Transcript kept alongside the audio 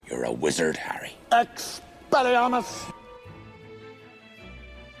You're a wizard, Harry. Expelliarmus!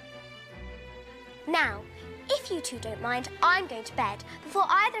 Now, if you two don't mind, I'm going to bed before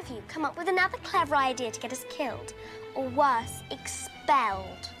either of you come up with another clever idea to get us killed. Or worse,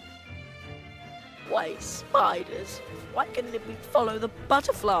 expelled. Why spiders? Why can't we follow the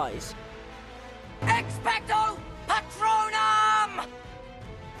butterflies? Expecto Patronum!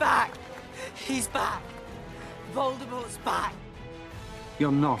 Back! He's back! Voldemort's back!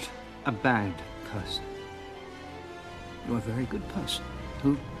 You're not a bad person. You're a very good person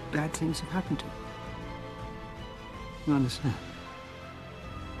who bad things have happened to. You understand?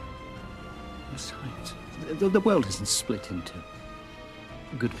 Besides, the world isn't split into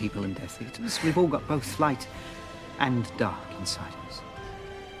good people and Death Eaters. We've all got both light and dark inside us.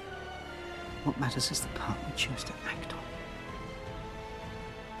 What matters is the part we choose to act on.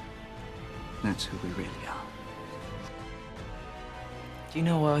 That's who we really are. Do you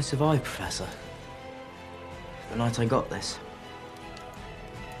know why I survived, Professor? The night I got this.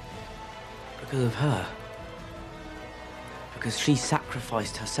 Because of her. Because she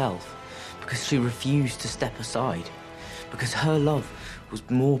sacrificed herself. Because she refused to step aside. Because her love was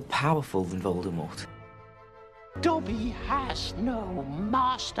more powerful than Voldemort. Dobby has no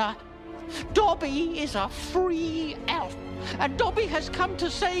master. Dobby is a free elf. And Dobby has come to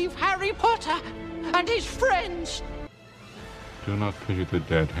save Harry Potter and his friends. Do not pity the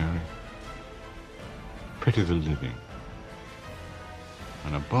dead, Harry. Pity the living.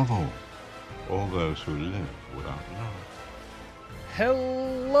 And above all those who live without love.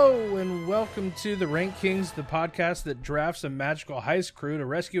 Hello and welcome to the Rank Kings, the podcast that drafts a magical heist crew to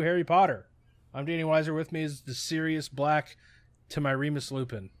rescue Harry Potter. I'm Danny Weiser. With me is the Sirius Black to my Remus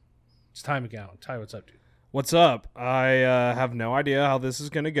Lupin. It's Ty McGowan. Ty, what's up, dude? What's up? I have no idea how this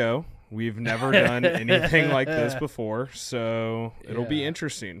is going to go. We've never done anything like this before, so it'll be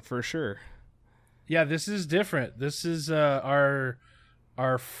interesting for sure. Yeah, this is different. This is our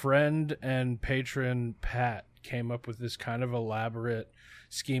friend and patron Pat came up with this kind of elaborate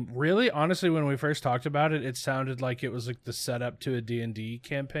scheme. Really, honestly, when we first talked about it, it sounded like it was like the setup to a D&D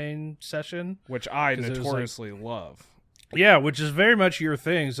campaign session, which I notoriously love. Yeah, which is very much your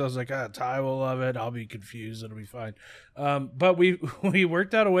thing. So I was like, Ty will love it. I'll be confused. It'll be fine. But we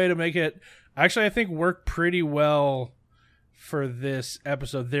worked out a way to make it actually, I think, work pretty well for this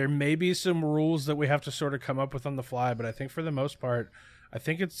episode. There may be some rules that we have to sort of come up with on the fly, but I think for the most part, I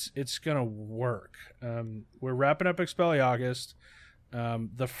think it's gonna work. We're wrapping up Expelliarmus.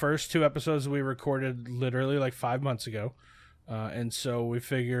 The first two episodes we recorded literally like 5 months ago. And so we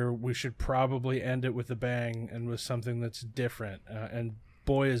figure we should probably end it with a bang and with something that's different. And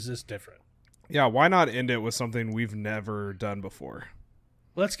boy, is this different. Yeah, why not end it with something we've never done before?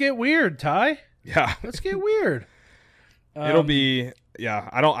 Let's get weird, Ty. Yeah. Let's get weird. It'll be,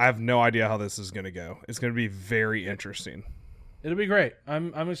 I have no idea how this is going to go. It's going to be very interesting. It'll be great.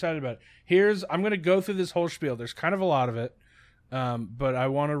 I'm excited about it. I'm going to go through this whole spiel. There's kind of a lot of it. But I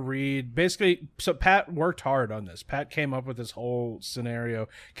want to read basically. So Pat worked hard on this. Pat came up with this whole scenario,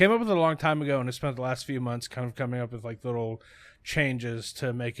 came up with it a long time ago, and has spent the last few months kind of coming up with like little changes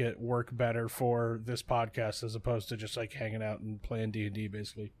to make it work better for this podcast, as opposed to just like hanging out and playing D&D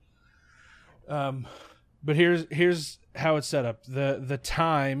basically. But here's how it's set up. The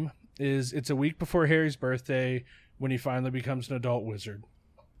time is, it's a week before Harry's birthday when he finally becomes an adult wizard.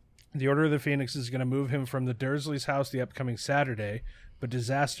 The Order of the Phoenix is going to move him from the Dursleys' house the upcoming Saturday, but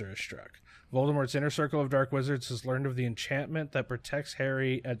disaster has struck. Voldemort's inner circle of dark wizards has learned of the enchantment that protects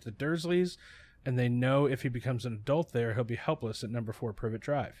Harry at the Dursleys, and they know if he becomes an adult there, he'll be helpless at number 4 Privet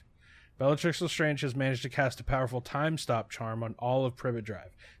Drive. Bellatrix Lestrange has managed to cast a powerful time stop charm on all of Privet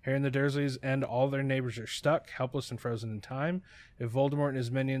Drive. Harry and the Dursleys and all their neighbors are stuck, helpless and frozen in time. If Voldemort and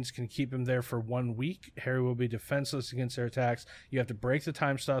his minions can keep him there for 1 week, Harry will be defenseless against their attacks. You have to break the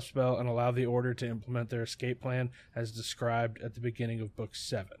time stop spell and allow the Order to implement their escape plan as described at the beginning of Book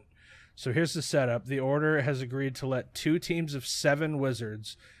 7. So here's the setup. The Order has agreed to let 2 teams of 7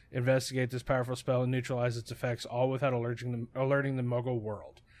 wizards investigate this powerful spell and neutralize its effects, all without alerting the Muggle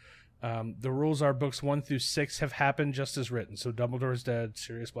world. The rules are books 1 through 6 have happened just as written. So Dumbledore's dead,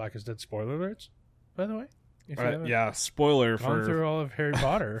 Sirius Black is dead. Spoiler alerts, by the way. Spoiler for through all of Harry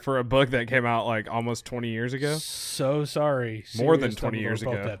Potter for a book that came out like almost 20 years ago. So sorry, more than 20 years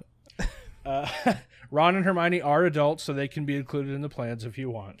ago. Ron and Hermione are adults, so they can be included in the plans if you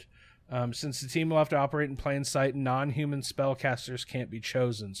want. Since the team will have to operate in plain sight, non-human spellcasters can't be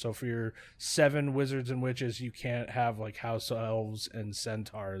chosen. So for your 7 wizards and witches, you can't have like house elves and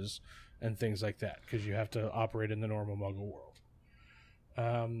centaurs and things like that, because you have to operate in the normal Muggle world.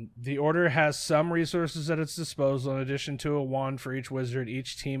 The Order has some resources at its disposal. In addition to a wand for each wizard,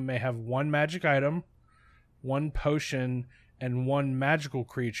 each team may have one magic item, one potion, and one magical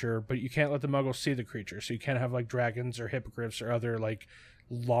creature, but you can't let the muggles see the creature. So you can't have like dragons or hippogriffs or other like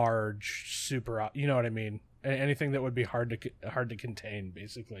large super, you know what I mean? Anything that would be hard to contain,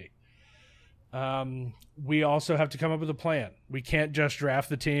 basically. We also have to come up with a plan. We can't just draft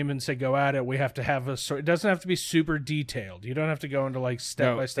the team and say go at it. We have to have it doesn't have to be super detailed. You don't have to go into like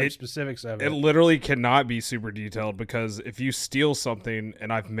step by step specifics of it. It literally cannot be super detailed, because if you steal something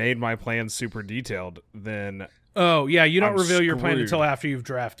and I've made my plan super detailed, then you don't I'm reveal your plan screwed. until after you've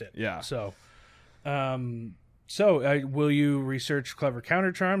drafted. Yeah. So, will you research clever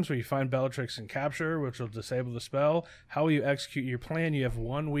counter charms? Will you find Bellatrix and capture, which will disable the spell? How will you execute your plan? You have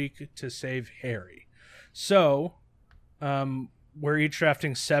 1 week to save Harry. So, we're each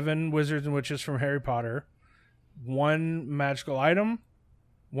drafting 7 wizards and witches from Harry Potter, 1 magical item,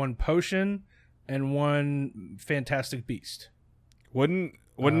 1 potion, and 1 fantastic beast. Wouldn't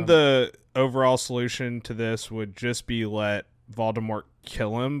the overall solution to this would just be let Voldemort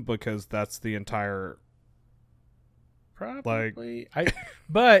kill him, because that's the entire... Probably.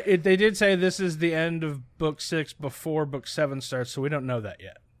 They did say this is the end of book 6 before book 7 starts, so we don't know that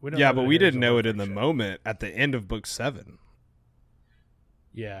yet. But we didn't know it in the moment at the end of book 7.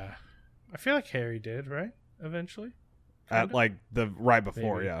 Yeah. I feel like Harry did, right? Eventually? At like the right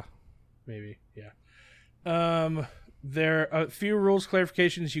before, yeah. Maybe, yeah. There are a few rules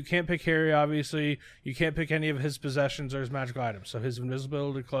clarifications. You can't pick Harry, obviously. You can't pick any of his possessions or his magical items. So his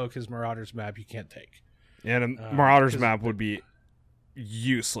invisibility cloak, his Marauder's map, you can't take. And a Marauder's map would be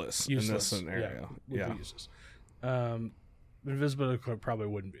useless in this scenario. Yeah, would be useless. Invisibility cloak probably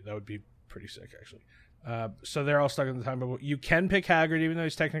wouldn't be. That would be pretty sick, actually. So they're all stuck in the time bubble. You can pick Hagrid, even though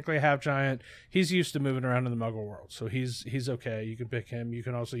he's technically a half giant. He's used to moving around in the Muggle world, so he's okay. You can pick him. You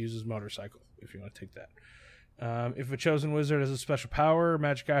can also use his motorcycle if you want to take that. If a chosen wizard has a special power,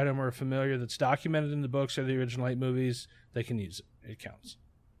 magic item, or a familiar that's documented in the books or the original 8 movies, they can use it. It counts.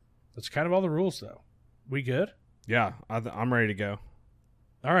 That's kind of all the rules, though. We good? Yeah, I'm ready to go.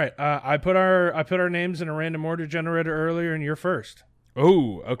 All right. I put our names in a random order generator earlier, and you're first.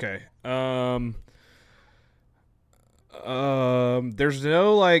 Oh, okay.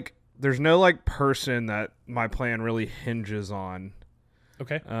 There's no person that my plan really hinges on.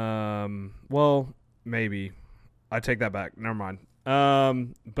 Okay. Well, maybe. I take that back. Never mind.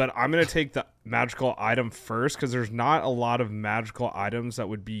 But I'm going to take the magical item first, because there's not a lot of magical items that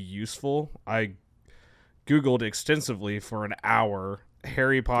would be useful. I Googled extensively for an hour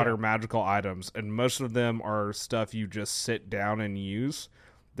Harry Potter magical items, and most of them are stuff you just sit down and use.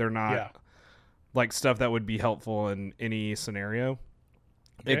 They're not like stuff that would be helpful in any scenario,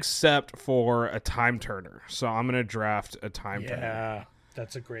 except for a time turner. So I'm going to draft a time turner. Yeah,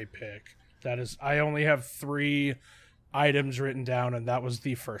 that's a great pick. I only have 3 items written down, and that was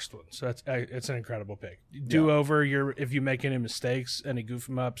the first one. So it's an incredible pick. If you make any mistakes, any goof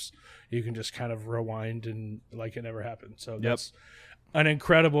 'em ups, you can just kind of rewind and like it never happened. So that's an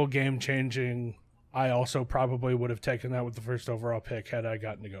incredible game changing. I also probably would have taken that with the first overall pick had I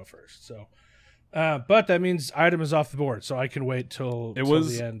gotten to go first. So, but that means item is off the board, so I can wait till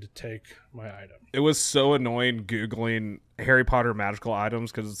the end to take my item. It was so annoying Googling Harry Potter magical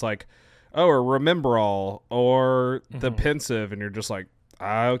items, because it's like, oh, or Remember All, or the Pensive, and you're just like,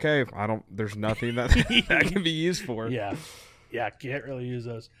 okay, there's nothing that can be used for. Yeah, can't really use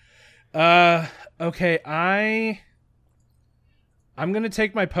those. Okay, I'm gonna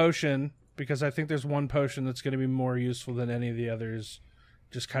take my potion, because I think there's one potion that's gonna be more useful than any of the others,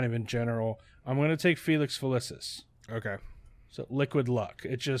 just kind of in general. I'm gonna take Felix Felicis. Okay. So liquid luck.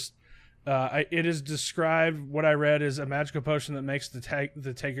 It just it is described, what I read, is a magical potion that makes the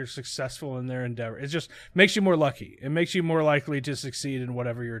taker successful in their endeavor. It just makes you more lucky. It makes you more likely to succeed in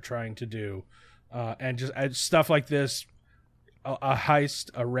whatever you're trying to do. And just stuff like this, a heist,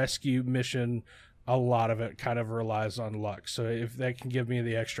 a rescue mission, a lot of it kind of relies on luck. So if that can give me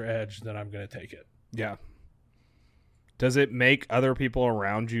the extra edge, then I'm going to take it. Yeah. Does it make other people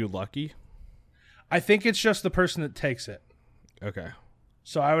around you lucky? I think it's just the person that takes it. Okay.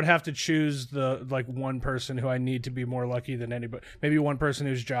 So I would have to choose one person who I need to be more lucky than anybody. Maybe one person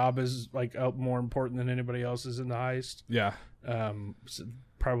whose job is more important than anybody else's in the heist. Yeah. So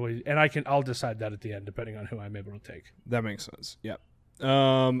probably, and I'll decide that at the end depending on who I'm able to take. That makes sense. Yep.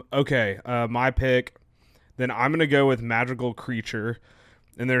 Okay. My pick. Then I'm gonna go with magical creature,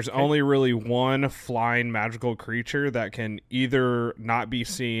 and there's only really one flying magical creature that can either not be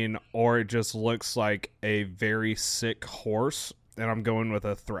seen or it just looks like a very sick horse. And I'm going with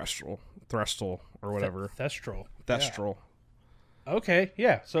a Thestral or whatever. Thestral. Thestral. Okay,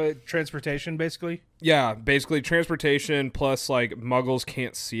 yeah. So transportation, basically. Yeah, basically transportation plus like muggles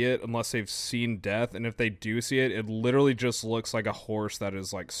can't see it unless they've seen death, and if they do see it, it literally just looks like a horse that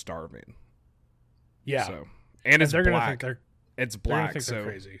is like starving. Yeah, so, and it's they're black. gonna think it's they're gonna black, think so they're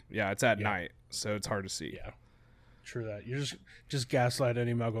crazy. Yeah, it's at night, so it's hard to see. Yeah, true that. You just gaslight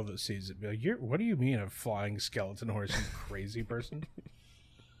any muggle that sees it. Be like, what do you mean a flying skeleton horse, you crazy person?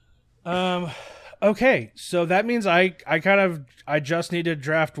 Okay, so that means I just need to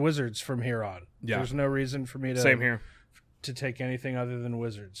draft wizards from here on. Yeah. There's no reason for me to Same here. to take anything other than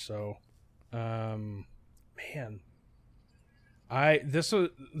wizards. So, man,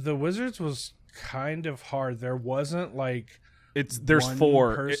 the wizards was kind of hard. There wasn't like there's one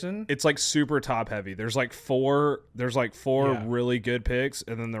four person. It's like super top heavy. There's like four Yeah. really good picks,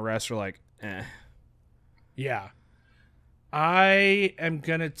 and then the rest are like eh. Yeah. I am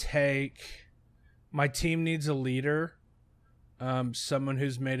gonna take. My team needs a leader, someone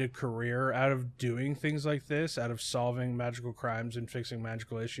who's made a career out of doing things like this, out of solving magical crimes and fixing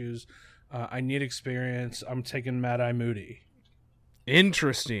magical issues. I need experience. I'm taking Mad Eye Moody.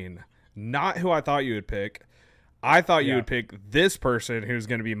 Interesting. Not who I thought you would pick. I thought you would pick this person who's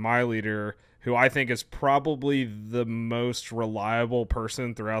going to be my leader, who I think is probably the most reliable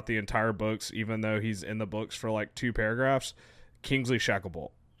person throughout the entire books, even though he's in the books for like 2 paragraphs. Kingsley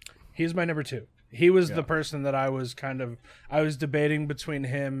Shacklebolt. He's my number 2. He was the person that I was debating between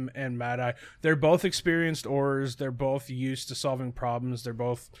him and Mad Eye. They're both experienced aurors. They're both used to solving problems. They're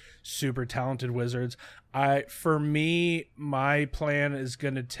both super talented wizards. For me, my plan is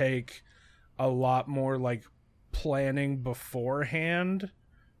going to take a lot more like planning beforehand.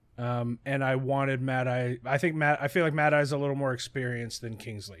 And I wanted Mad Eye. I feel like Mad Eye is a little more experienced than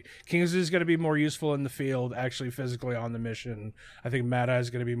Kingsley. Kingsley is going to be more useful in the field, actually physically on the mission. I think Mad Eye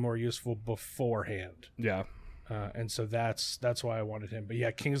is going to be more useful beforehand. Yeah. And so that's why I wanted him. But yeah,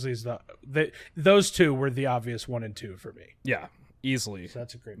 Kingsley's those two were the obvious 1 and 2 for me. Yeah, easily. So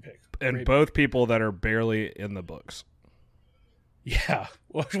that's a great pick. And both people that are barely in the books. Yeah.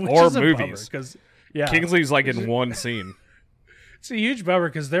 Well, or movies. Because Kingsley's like in one scene. It's a huge bummer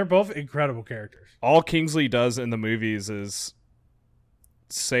because they're both incredible characters. All Kingsley does in the movies is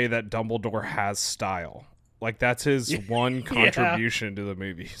say that Dumbledore has style. Like, that's his one contribution to the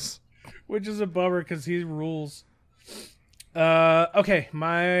movies. Which is a bummer because he rules. Okay,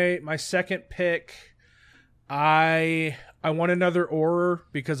 my second pick, I want another Auror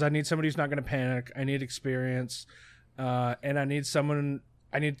because I need somebody who's not going to panic. I need experience. And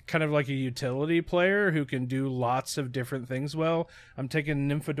I need kind of like a utility player who can do lots of different things well. I'm taking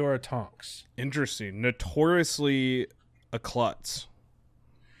Nymphadora Tonks. Interesting. Notoriously a klutz.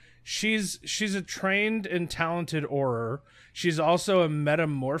 She's a trained and talented Auror. She's also a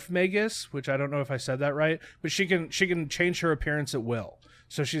metamorph magus, which I don't know if I said that right, but she can change her appearance at will.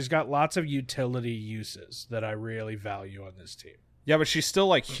 So she's got lots of utility uses that I really value on this team. Yeah, but she's still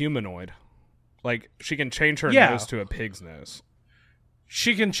like humanoid. Like, she can change her nose to a pig's nose.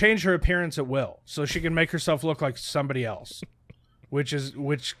 She can change her appearance at will, so she can make herself look like somebody else,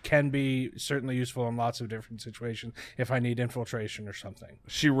 which can be certainly useful in lots of different situations if I need infiltration or something.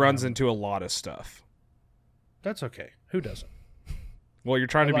 She runs into a lot of stuff. That's okay. Who doesn't? Well, you're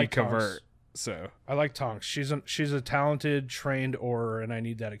trying to be Tonks. covert, so I like Tonks. She's a talented, trained Auror, and I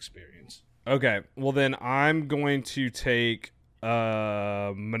need that experience. Okay, well then I'm going to take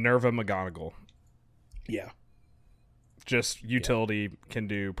Minerva McGonagall. Yeah. Just utility, can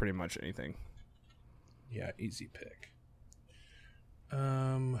do pretty much anything. Yeah, easy pick.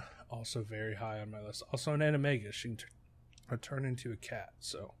 Also very high on my list. Also an animagus. She can turn into a cat,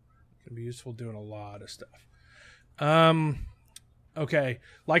 so it can be useful doing a lot of stuff. Okay.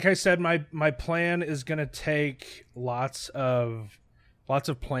 Like I said, my plan is gonna take lots of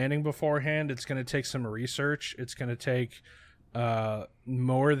planning beforehand. It's gonna take some research. It's gonna take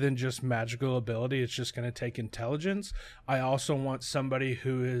more than just magical ability. It's just going to take intelligence. I also want somebody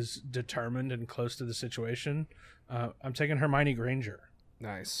who is determined and close to the situation. I'm taking Hermione Granger.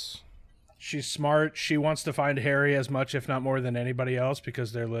 Nice. She's smart. She wants to find Harry as much, if not more, than anybody else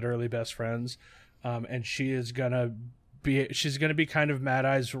because they're literally best friends. And she's gonna be kind of Mad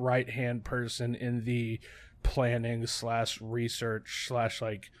Eye's right hand person in the planning / research /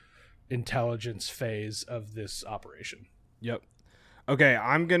 like intelligence phase of this operation. Yep. Okay,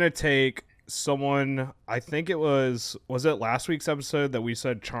 I'm going to take someone, I think was it last week's episode that we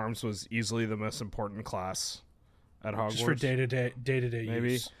said Charms was easily the most important class at Hogwarts? Just for day-to-day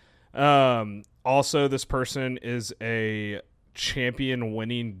maybe. use. Also, this person is a champion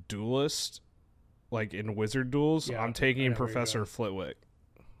winning duelist, like in wizard duels. Yeah, I'm taking Professor Flitwick.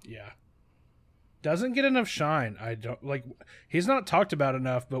 Yeah. doesn't get enough shine. I don't like. He's not talked about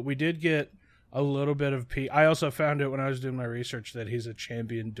enough, but we did get a little bit of I also found it when I was doing my research that he's a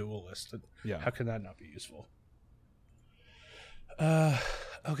champion duelist. Yeah. How can that not be useful?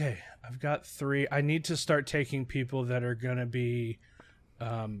 Okay, I've got 3. I need to start taking people that are gonna be,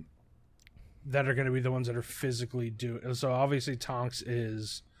 the ones that are physically So obviously Tonks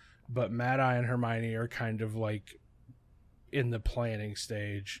is, but Mad Eye and Hermione are kind of like in the planning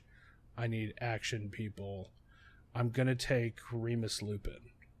stage. I need action people. I'm gonna take Remus Lupin.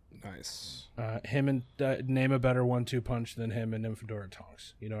 Nice. Him and name a better 1-2 punch than him and Nymphadora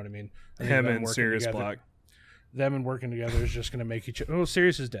Tonks. You know what I mean? Him and Sirius Black. Them and working together is just going to make each other. Oh,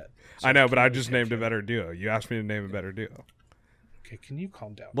 Sirius is dead. So I know, but I just named a better duo. You asked me to name a better duo. Okay, can you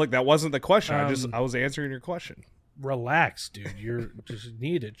calm down? Look, that wasn't the question. I was answering your question. Relax, dude. You're just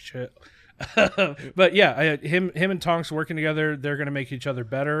need to chill. But yeah, him and Tonks working together, they're going to make each other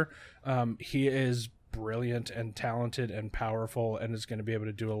better. He is brilliant and talented and powerful and is going to be able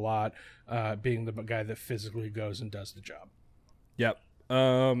to do a lot, being the guy that physically goes and does the job. Yep.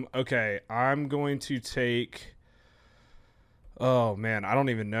 Okay, I'm going to take... Oh, man, I don't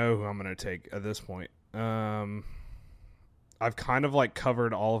even know who I'm going to take at this point. I've kind of, like,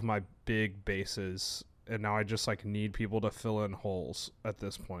 covered all of my big bases, and now I just, like, need people to fill in holes at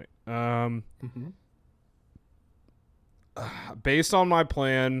this point. Based on my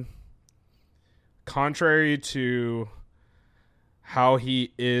plan, contrary to how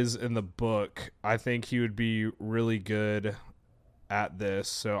he is in the book, I think he would be really good at this.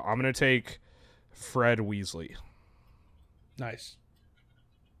 So I'm going to take Fred Weasley. Nice.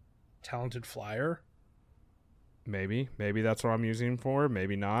 Talented flyer? Maybe that's what I'm using him for.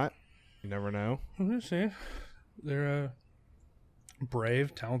 Maybe not. You never know. Let's see. They're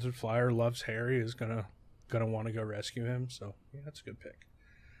brave, talented flyer, loves Harry, is gonna want to go rescue him. So yeah, that's a good pick.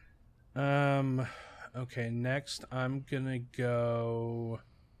 Okay, next I'm gonna go.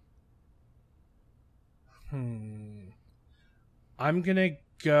 I'm gonna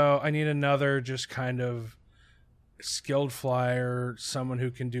go. I need another just kind of skilled flyer, someone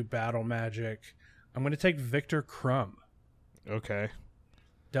who can do battle magic. I'm gonna take Victor Crumb. Okay.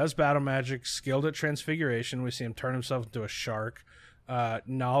 Does battle magic, skilled at transfiguration. We see him turn himself into a shark.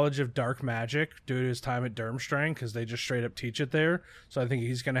 Knowledge of dark magic due to his time at Durmstrang, because they just straight up teach it there. So I think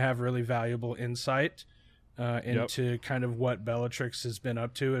he's going to have really valuable insight into kind of what Bellatrix has been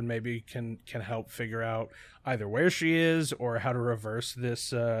up to, and maybe can help figure out either where she is or how to reverse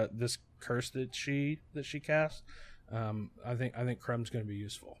this this curse that she cast. I think Crumb's going to be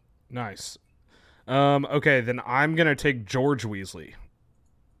useful. Nice. Okay, then I'm going to take George Weasley.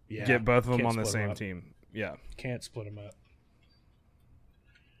 Yeah, get both of them on the same team. Yeah. Can't split them up.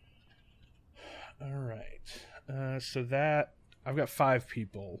 All right. So that I've got 5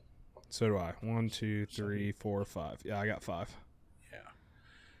 people. So do I. 1, 2, 3, 4, 5. Yeah, I got 5. Yeah.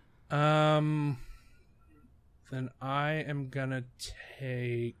 Then I am gonna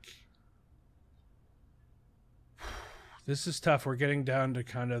take. This is tough. We're getting down to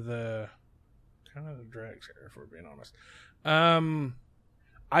kind of the drags here, if we're being honest.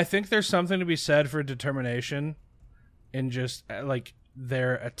 I think there's something to be said for determination and just like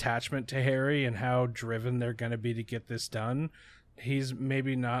their attachment to Harry and how driven they're going to be to get this done. He's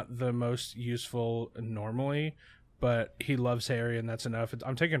maybe not the most useful normally, but he loves Harry and that's enough.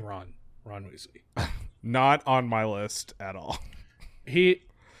 I'm taking Ron Weasley. Not on my list at all. It's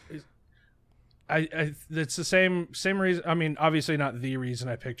the same reason. I mean, obviously not the reason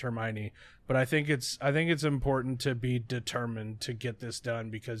I picked Hermione, but I think it's important to be determined to get this done,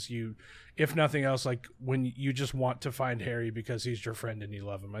 because you, if nothing else, like when you just want to find Harry because he's your friend and you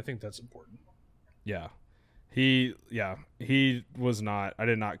love him. I think that's important. Yeah. He was not. I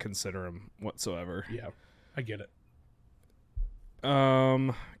did not consider him whatsoever. Yeah, I get it.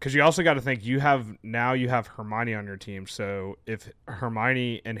 Because you also got to think you have Hermione on your team. So if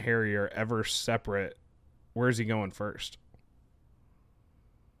Hermione and Harry are ever separate, where's he going first?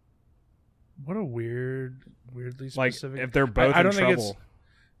 What a weirdly specific. Like if they're both in trouble.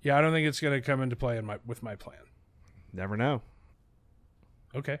 I don't think it's going to come into play with my plan. Never know.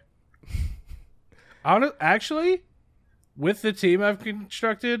 Okay. Actually, with the team I've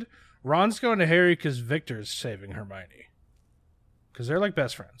constructed, Ron's going to Harry because Victor's saving Hermione. Because they're like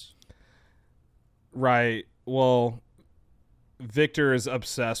best friends. Right. Well, Victor is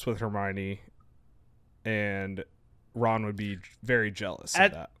obsessed with Hermione, and Ron would be very jealous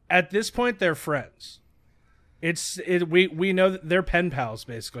of that. At this point, they're friends. We know that they're pen pals,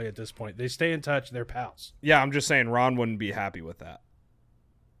 basically, at this point. They stay in touch. They're pals. Yeah, I'm just saying Ron wouldn't be happy with that.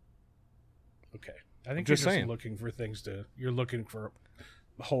 Okay. I think you're just looking for things to... You're looking for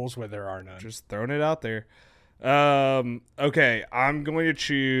holes where there are none. Just throwing it out there. Okay, I'm going to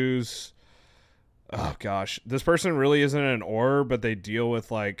choose. Oh gosh, this person really isn't an orb, but they deal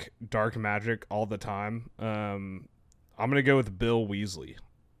with like dark magic all the time. I'm gonna go with Bill Weasley.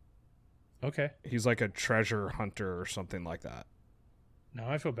 Okay. He's like a treasure hunter or something like that. Now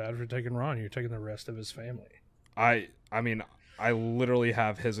I feel bad for taking Ron. You're taking the rest of his family. I mean, I literally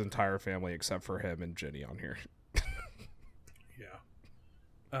have his entire family except for him and Ginny on here. Yeah.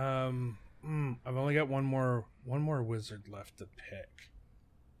 I've only got one more wizard left to pick.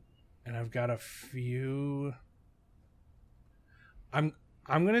 And I've got a few. I'm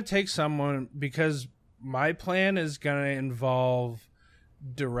gonna take someone because my plan is gonna involve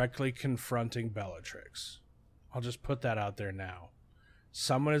directly confronting Bellatrix. I'll just put that out there now.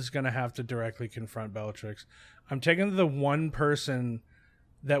 Someone is gonna have to directly confront Bellatrix. I'm taking the one person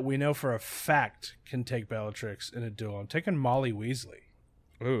that we know for a fact can take Bellatrix in a duel. I'm taking Molly Weasley.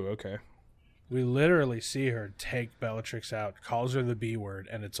 Ooh, okay. We literally see her take Bellatrix out, calls her the B word,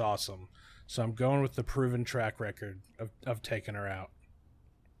 and it's awesome. So I'm going with the proven track record of taking her out.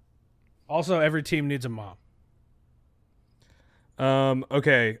 Also, every team needs a mom.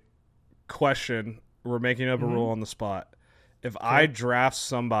 Okay. Question. We're making up a rule on the spot. If I draft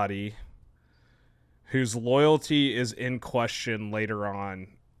somebody whose loyalty is in question later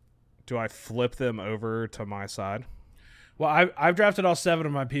on, do I flip them over to my side? Well, I've drafted all 7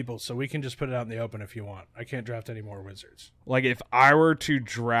 of my people, so we can just put it out in the open if you want. I can't draft any more wizards. Like, if I were to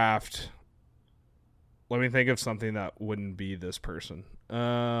draft... Let me think of something that wouldn't be this person.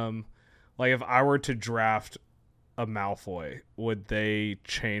 Like, if I were to draft a Malfoy, would they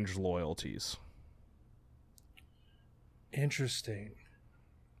change loyalties? Interesting.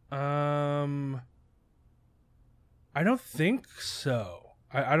 I don't think so.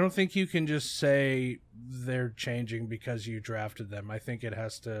 I don't think you can just say they're changing because you drafted them. I think it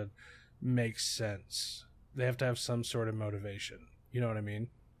has to make sense. They have to have some sort of motivation. You know what I mean?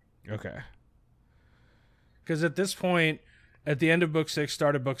 Okay. Because at this point, at the end of book 6,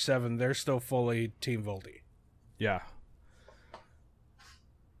 start of book 7, they're still fully Team Voldy. Yeah.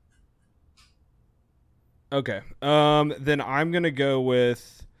 Okay. Then I'm going to go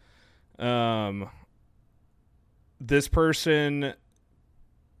with this person.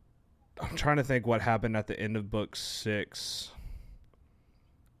 I'm trying to think what happened at the end of book 6.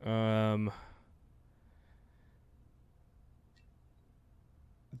 They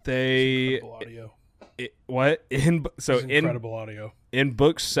incredible audio. What in so incredible audio in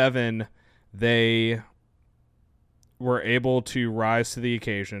book 7 they were able to rise to the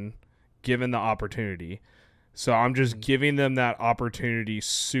occasion given the opportunity. So I'm just giving them that opportunity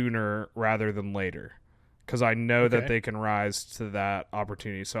sooner rather than later. Because I know that they can rise to that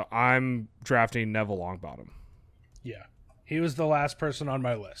opportunity. So I'm drafting Neville Longbottom. Yeah. He was the last person on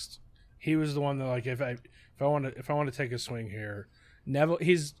my list. He was the one that, like, if I want to take a swing here, Neville,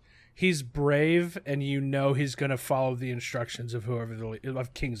 he's brave, and you know he's going to follow the instructions of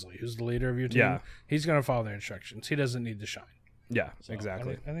of Kingsley, who's the leader of your team. Yeah. He's going to follow their instructions. He doesn't need to shine. Yeah, So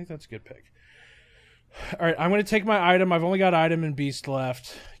exactly. I think that's a good pick. All right, I'm going to take my item. I've only got item and beast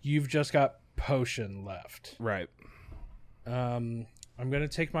left. You've just got potion left. Right. I'm going to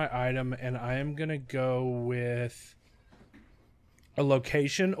take my item, and I am going to go with a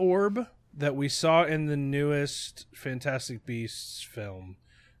location orb that we saw in the newest Fantastic Beasts film.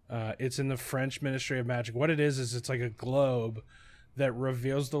 It's in the French Ministry of Magic. What it is it's like a globe that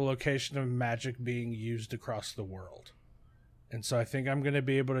reveals the location of magic being used across the world. And so I think I'm going to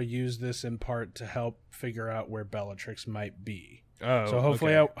be able to use this in part to help figure out where Bellatrix might be. Oh, so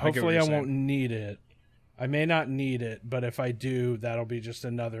hopefully, okay. hopefully I won't need it. I may not need it, but if I do, that'll be just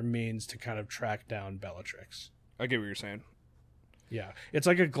another means to kind of track down Bellatrix. I get what you're saying. Yeah, it's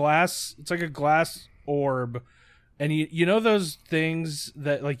like a glass orb, and you know those things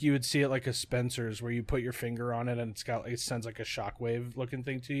that like you would see at like a Spencer's where you put your finger on it and it sends like a shockwave looking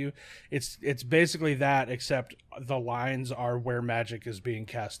thing to you. It's basically that, except the lines are where magic is being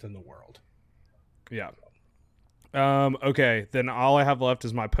cast in the world. Yeah. Okay, then all I have left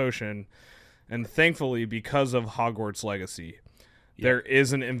is my potion, and thankfully, because of Hogwarts Legacy, there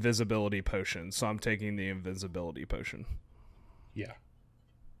is an invisibility potion, so I'm taking the invisibility potion. Yeah,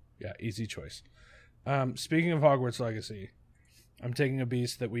 easy choice. Speaking of Hogwarts Legacy, I'm taking a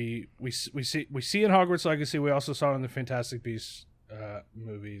beast that we see in Hogwarts Legacy. We also saw it in the Fantastic Beasts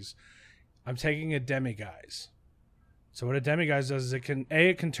movies. I'm taking a demiguise. So what a demiguise does is it can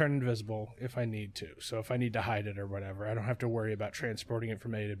turn invisible if I need to. So if I need to hide it or whatever, I don't have to worry about transporting it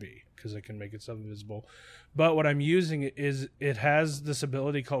from A to B because it can make itself invisible. But what I'm using is it has this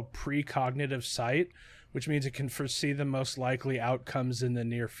ability called precognitive sight, which means it can foresee the most likely outcomes in the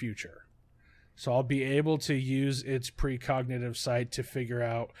near future. So I'll be able to use its precognitive sight to figure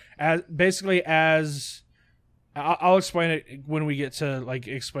out, I'll explain it when we get to like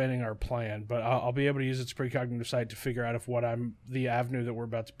explaining our plan, but I'll be able to use its precognitive sight to figure out if the avenue that we're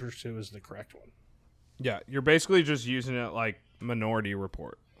about to pursue is the correct one. Yeah, you're basically just using it like Minority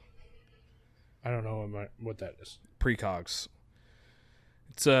Report. I don't know what that is. Precogs.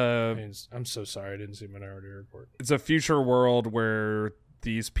 I'm so sorry I didn't see Minority Report. It's a future world where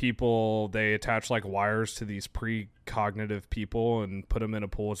these people, they attach like wires to these precognitive people and put them in a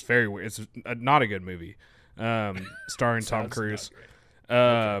pool. It's very weird. It's not a good movie. Starring Tom Cruise.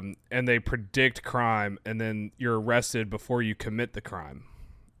 And they predict crime, and then you're arrested before you commit the crime.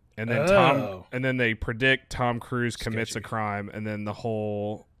 And then they predict Tom Cruise commits a crime, and then the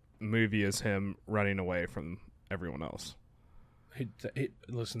whole movie is him running away from everyone else.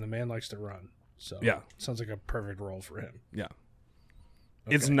 Listen, the man likes to run, so yeah, sounds like a perfect role for him. Yeah,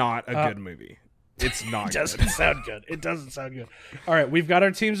 okay. It's not a good movie. It's not. It doesn't sound good. It doesn't sound good. All right, we've got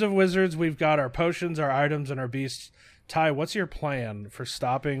our teams of wizards, we've got our potions, our items, and our beasts. Ty, what's your plan for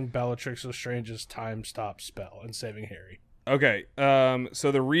stopping Bellatrix Lestrange's time stop spell and saving Harry? Okay,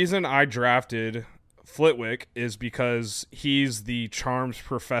 so the reason I drafted Flitwick is because he's the charms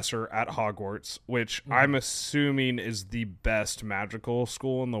professor at Hogwarts, which I'm assuming is the best magical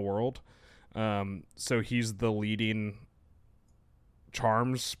school in the world. So he's the leading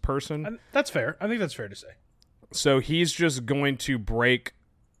charms person. That's fair. I think that's fair to say. So he's just going to break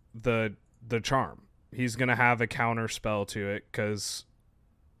the charm. He's going to have a counter spell to it because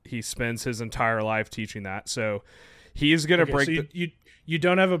he spends his entire life teaching that. So he's going to break so you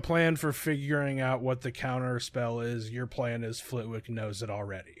don't have a plan for figuring out what the counter spell is. Your plan is Flitwick knows it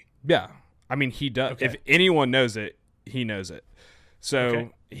already. Yeah. I mean, he does. Okay. If anyone knows it, he knows it.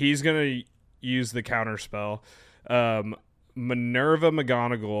 So he's going to use the counter spell. Minerva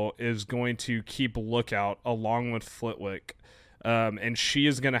McGonagall is going to keep lookout along with Flitwick, and she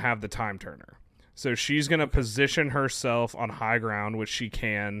is going to have the time turner. So she's going to position herself on high ground, which she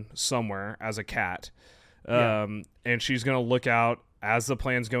can somewhere as a cat, and she's going to look out as the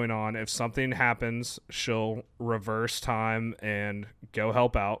plan's going on. If something happens, she'll reverse time and go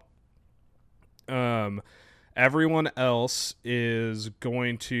help out. Everyone else is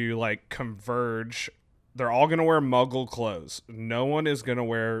going to like converge. They're all going to wear muggle clothes. No one is going to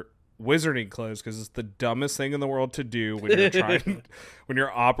wear wizarding clothes because it's the dumbest thing in the world to do when you're when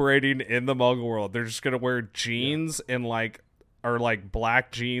you're operating in the muggle world. They're just going to wear jeans and like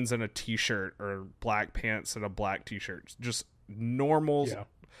black jeans and a t-shirt, or black pants and a black t-shirt. Just normal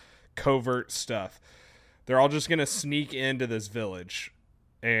covert stuff. They're all just going to sneak into this village,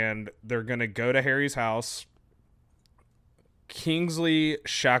 and they're going to go to Harry's house. Kingsley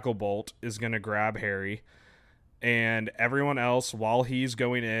Shacklebolt is going to grab Harry, and everyone else, while he's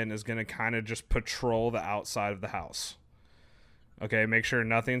going in, is going to kind of just patrol the outside of the house. Okay, make sure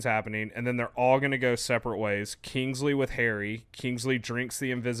nothing's happening, and then they're all going to go separate ways. Kingsley with Harry. Kingsley drinks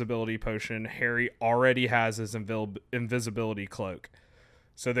the invisibility potion. Harry already has his invisibility cloak.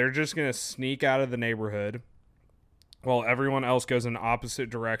 So they're just going to sneak out of the neighborhood while everyone else goes in opposite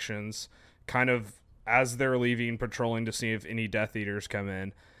directions, kind of as they're leaving, patrolling to see if any Death Eaters come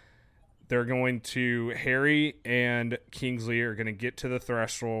in. Harry and Kingsley are going to get to the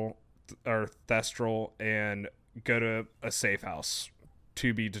Thestral and go to a safe house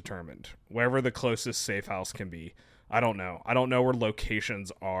to be determined. Wherever the closest safe house can be. I don't know. I don't know where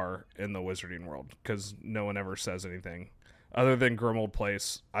locations are in the wizarding world because no one ever says anything. Other than Grimmauld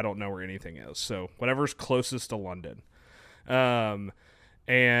Place, I don't know where anything is. So whatever's closest to London.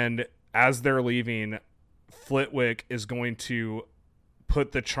 And as they're leaving, Flitwick is going to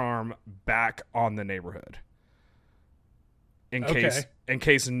put the charm back on the neighborhood. In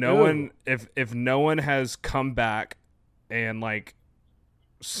case no one, if no one has come back and like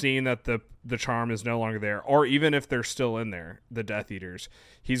seen that the charm is no longer there, or even if they're still in there, the Death Eaters,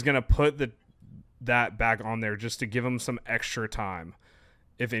 he's gonna put that back on there just to give them some extra time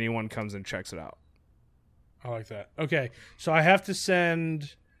if anyone comes and checks it out. I like that. Okay, so I have to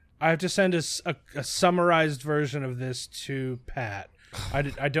send a summarized version of this to Pat.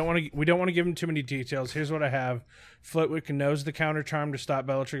 We don't want to give him too many details. Here's what I have. Flitwick knows the counter charm to stop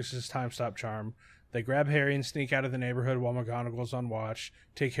Bellatrix's time stop charm. They grab Harry and sneak out of the neighborhood while McGonagall's on watch.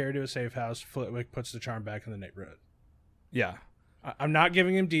 Take Harry to a safe house. Flitwick puts the charm back in the neighborhood. Yeah. I'm not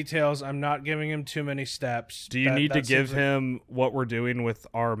giving him details. I'm not giving him too many steps. Do you need to give him what we're doing with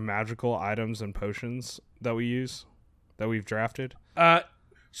our magical items and potions that we use, that we've drafted?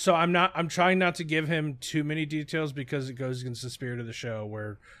 So I'm trying not to give him too many details because it goes against the spirit of the show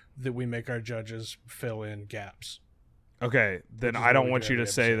where that we make our judges fill in gaps. Okay, then I don't want you to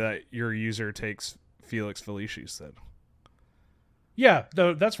say that your user takes Felix Felicis then. Yeah,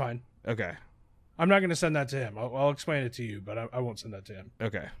 though that's fine. Okay. I'm not going to send that to him. I'll explain it to you, but I won't send that to him.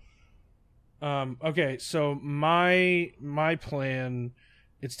 Okay. Okay, so my plan,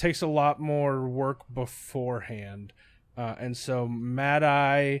 it takes a lot more work beforehand. And so Mad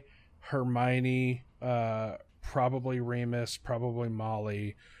Eye, Hermione, probably Remus, probably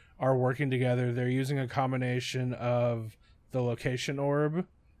Molly are working together. They're using a combination of the location orb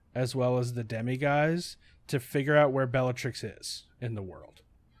as well as the demiguise to figure out where Bellatrix is in the world.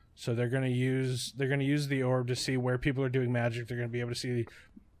 So they're going to use the orb to see where people are doing magic. They're going to be able to see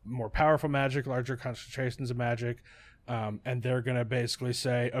more powerful magic, larger concentrations of magic. And they're going to basically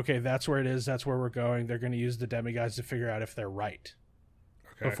say, okay, that's where it is. That's where we're going. They're going to use the demiguise to figure out if they're right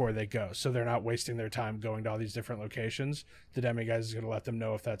before they go. So they're not wasting their time going to all these different locations. The demiguise is going to let them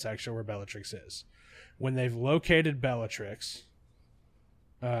know if that's actually where Bellatrix is. When they've located Bellatrix,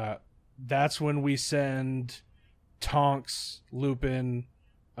 that's when we send Tonks, Lupin,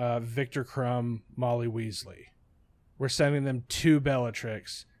 Victor Crumb, Molly Weasley. We're sending them to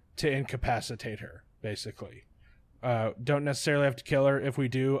Bellatrix to incapacitate her, basically. Don't necessarily have to kill her. If we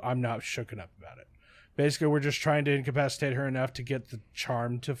do, I'm not shooken up about it. Basically, we're just trying to incapacitate her enough to get the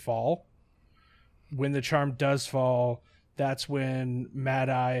charm to fall. When the charm does fall, that's when Mad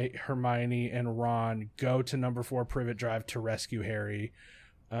Eye, Hermione, and Ron go to number 4 Privet Drive to rescue Harry.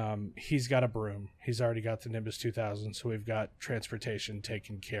 He's got a broom. He's already got the Nimbus 2000, so we've got transportation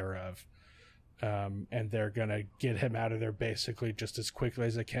taken care of. And they're going to get him out of there basically just as quickly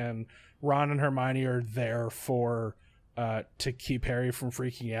as they can. Ron and Hermione are there for to keep Harry from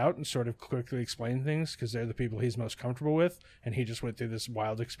freaking out and sort of quickly explain things because they're the people he's most comfortable with, and he just went through this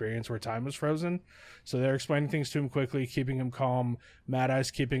wild experience where time was frozen. So they're explaining things to him quickly, keeping him calm. Mad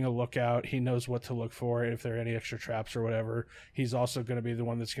Eye's keeping a lookout. He knows what to look for if there are any extra traps or whatever. He's also going to be the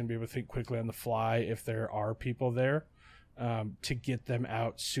one that's going to be able to think quickly on the fly if there are people there to get them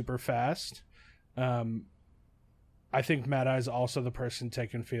out super fast. I think Mad Eye's also the person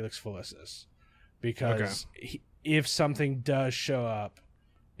taking Felix Felicis because if something does show up,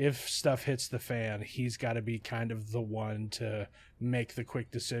 if stuff hits the fan, he's got to be kind of the one to make the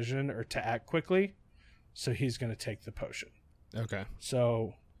quick decision or to act quickly. So he's going to take the potion. Okay.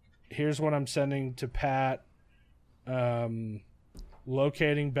 So here's what I'm sending to Pat.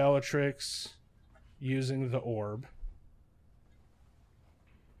 Locating Bellatrix using the orb.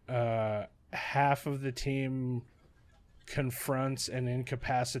 Half of the team confronts and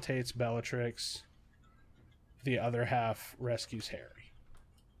incapacitates Bellatrix. The other half rescues Harry.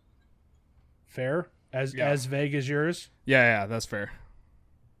 Fair? As vague as yours? Yeah, that's fair.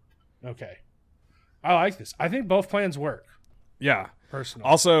 Okay. I like this. I think both plans work. Yeah. Personally.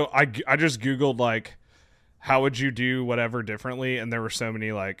 Also, I just Googled, like, how would you do whatever differently? And there were so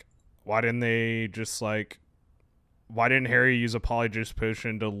many, like, why didn't Harry use a polyjuice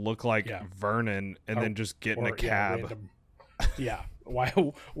potion to look like Vernon and then just get in a cab? Yeah.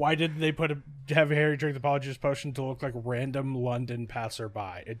 Why didn't they have Harry drink the polyjuice potion to look like random London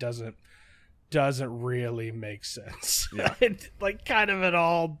passerby? It doesn't really make sense. Yeah. Like, kind of at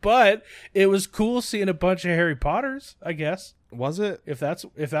all. But it was cool seeing a bunch of Harry Potters, I guess. Was it? If that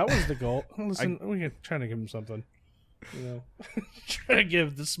was the goal. Listen, we're trying to give him something. You know, trying to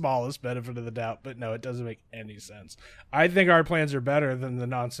give the smallest benefit of the doubt, but no, it doesn't make any sense. I think our plans are better than the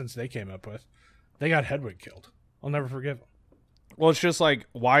nonsense they came up with. They got Hedwig killed. I'll never forgive them. Well, it's just like,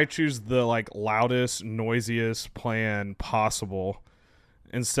 why choose the like loudest, noisiest plan possible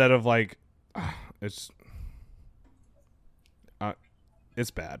instead of like it's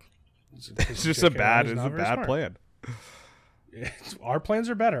bad. It's just a bad plan. Our plans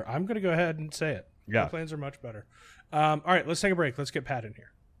are better. I'm going to go ahead and say it. Yeah. Our plans are much better. All right, let's take a break. Let's get Pat in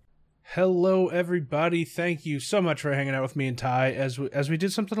here. Hello, everybody. Thank you so much for hanging out with me and Ty as we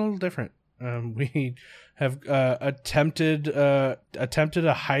did something a little different. We have attempted a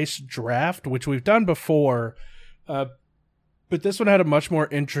heist draft, which we've done before, but this one had a much more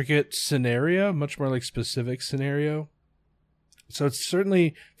intricate scenario, much more like specific scenario. So it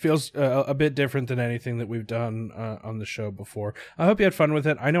certainly feels a bit different than anything that we've done on the show before. I hope you had fun with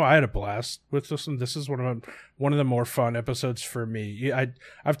it. I know I had a blast with this one. This is one of the more fun episodes for me.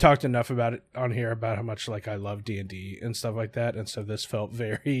 I've talked enough about it on here about how much like I love D&D and stuff like that, and so this felt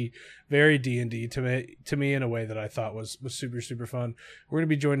very, very D&D to me in a way that I thought was super, super fun. We're going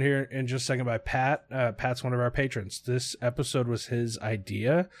to be joined here in just a second by Pat. Pat's one of our patrons. This episode was his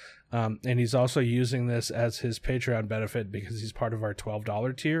idea. And he's also using this as his Patreon benefit because he's part of our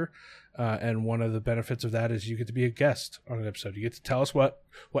 $12 tier. And one of the benefits of that is you get to be a guest on an episode. You get to tell us what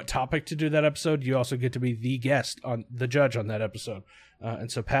topic to do that episode. You also get to be the guest on the judge on that episode.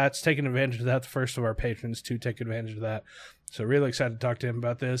 And so Pat's taking advantage of that, the first of our patrons to take advantage of that. So really excited to talk to him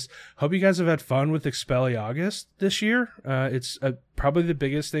about this. Hope you guys have had fun with Expelliarmus this year. It's probably the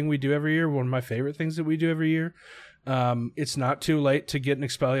biggest thing we do every year. One of my favorite things that we do every year. It's not too late to get an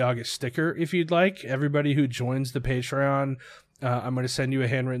Expelliarmus sticker if you'd like. Everybody who joins the Patreon, I'm going to send you a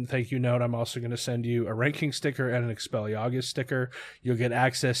handwritten thank you note. I'm also going to send you a ranking sticker and an Expelliarmus sticker. You'll get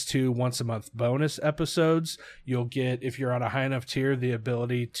access to once a month bonus episodes. You'll get, if you're on a high enough tier, the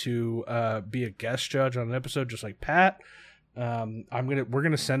ability to be a guest judge on an episode, just like Pat. We're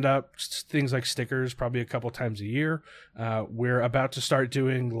gonna send out things like stickers probably a couple times a year. We're about to start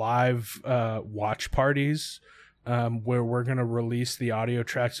doing live watch parties. Where we're going to release the audio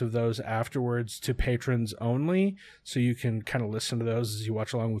tracks of those afterwards to patrons only, so you can kind of listen to those as you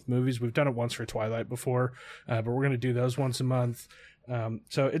watch along with movies. We've done it once for Twilight before, but we're going to do those once a month.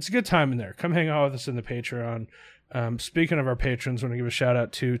 So it's a good time in there. Come hang out with us in the Patreon. Speaking of our patrons, I want to give a shout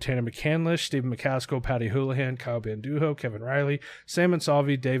out to Tana McCandlish, Stephen McCaskill, Patty Houlihan, Kyle Bandujo, Kevin Riley, Sam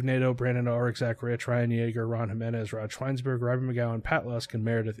Salvi, Dave Nato, Brandon Ulrich, Zach Rich, Ryan Yeager, Ron Jimenez, Rod Schweinsberg, Robert McGowan, Pat Lusk, and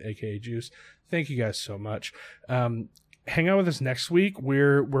Meredith, aka Juice. Thank you guys so much. Hang out with us next week.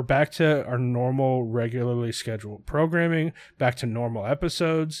 We're back to our normal, regularly scheduled programming, back to normal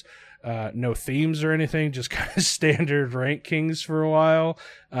episodes. No themes or anything, just kind of standard rankings for a while.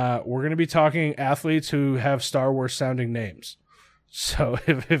 We're going to be talking athletes who have Star Wars sounding names. So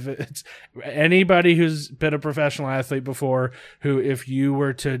if it's anybody who's been a professional athlete before, who if you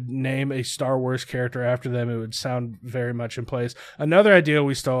were to name a Star Wars character after them, it would sound very much in place. Another idea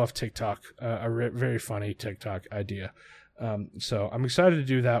we stole off TikTok, very funny TikTok idea. So I'm excited to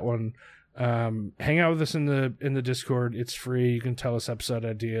do that one. Hang out with us in the Discord. It's free. You can tell us episode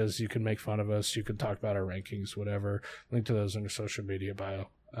ideas. You can make fun of us. You can talk about our rankings, whatever. Link to those in our social media bio.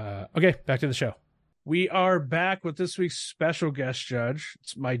 Okay, back to the show. We are back with this week's special guest judge.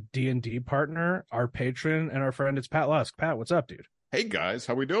 It's my D&D partner, our patron, and our friend. It's Pat Lusk. Pat, what's up, dude? Hey guys,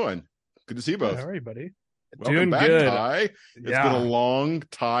 how we doing? Good to see you both. How are you, buddy? Welcome Doing back, good. Ty. It's been a long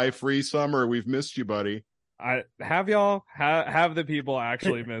tie-free summer. We've missed you, buddy. I have y'all have the people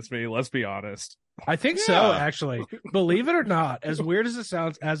actually miss me. Let's be honest. I think so, actually. Believe it or not, as weird as it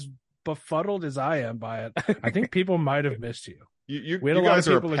sounds, as befuddled as I am by it, I think people might have missed you. You guys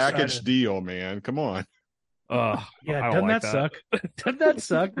are a package deal, man. Come on. Yeah, doesn't that suck? Doesn't that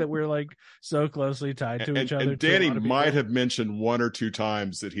suck that we're like so closely tied to each other? And Danny might have mentioned one or two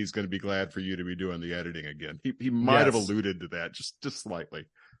times that he's going to be glad for you to be doing the editing again. He might have alluded to that just slightly.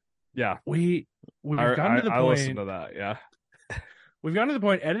 Yeah, we've gotten to the point. I listened to that. Yeah, we've gotten to the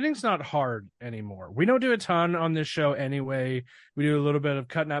point. Editing's not hard anymore. We don't do a ton on this show anyway. We do a little bit of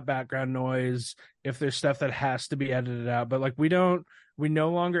cutting out background noise if there's stuff that has to be edited out. But like we no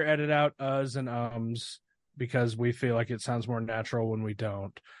longer edit out uhs and ums because we feel like it sounds more natural when we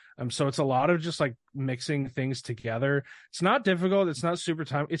don't. So it's a lot of just like mixing things together. It's not difficult. It's not super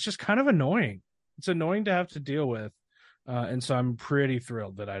time. It's just kind of annoying. It's annoying to have to deal with. And so I'm pretty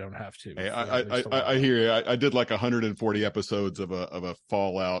thrilled that I don't have to. Hey, I hear you. I did like 140 episodes of a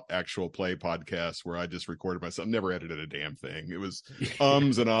Fallout actual play podcast where I just recorded myself. Never edited a damn thing. It was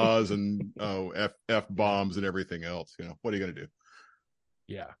ums and ahs and f bombs and everything else. You know, what are you gonna do?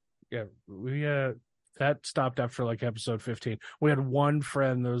 Yeah. We that stopped after like episode 15. We had one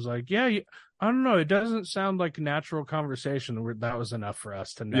friend that was like, "Yeah, I don't know. It doesn't sound like natural conversation." That was enough for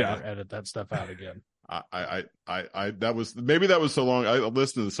us to never edit that stuff out again. That was so long. I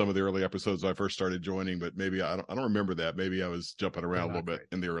listened to some of the early episodes when I first started joining, but maybe I don't remember that. Maybe I was jumping around a little bit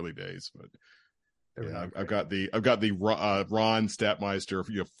in the early days, but yeah, I've got the Ron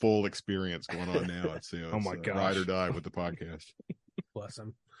Statmeister full experience going on now. It's oh my gosh, ride or die with the podcast. Bless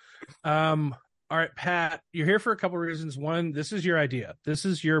him. All right, Pat, you're here for a couple of reasons. One, this is your idea. This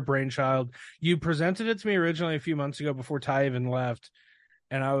is your brainchild. You presented it to me originally a few months ago before Ty even left,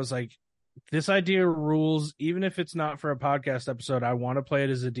 and I was like, this idea rules. Even if it's not for a podcast episode, I want to play it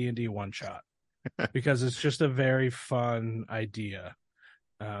as a D&D one shot because it's just a very fun idea.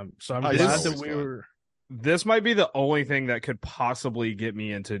 So I'm glad that we were. This might be the only thing that could possibly get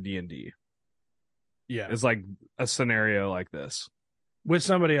me into D&D. Yeah, it's like a scenario like this with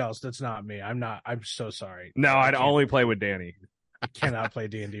somebody else. That's not me. I'm so sorry. No, I'd only play with Danny. I cannot play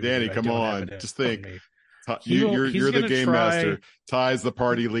D&D. Danny, come on, just think. You're the game master. Ty's the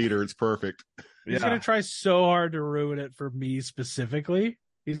party leader. It's perfect. He's gonna try so hard to ruin it for me specifically.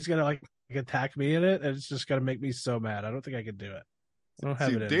 He's gonna like attack me in it, and it's just gonna make me so mad. I don't think I can do it. I don't have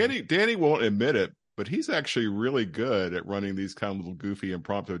See, it in me. Danny won't admit it, but he's actually really good at running these kind of little goofy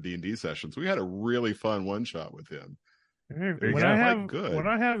impromptu D&D sessions. We had a really fun one shot with him. When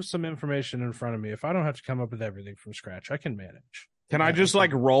I have some information in front of me, if I don't have to come up with everything from scratch, I can manage. Can I just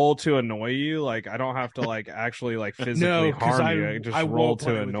like roll to annoy you? Like I don't have to like actually like physically harm you. I just roll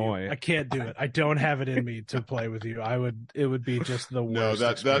to annoy. I can't do it. I don't have it in me to play with you. It would be just the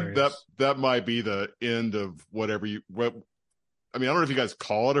worst. No, that might be the end of whatever you. I mean, I don't know if you guys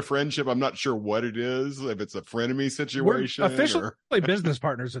call it a friendship. I'm not sure what it is. If it's a frenemy situation, we're officially business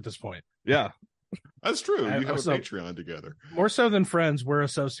partners at this point. Yeah. That's true. You have a Patreon together. More so than friends, we're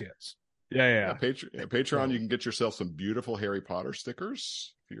associates. Yeah. Patreon, you can get yourself some beautiful Harry Potter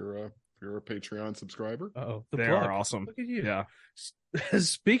stickers if you're a Patreon subscriber. They are awesome. Look at you. Yeah.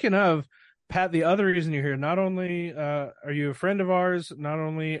 Speaking of, Pat, the other reason you're here, not only are you a friend of ours, not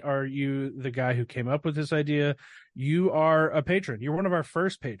only are you the guy who came up with this idea, you are a patron. You're one of our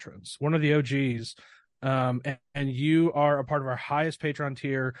first patrons, one of the OGs. And you are a part of our highest Patreon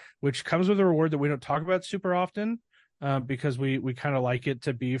tier, which comes with a reward that we don't talk about super often, because we kind of like it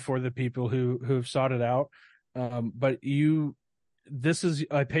to be for the people who've sought it out. But this is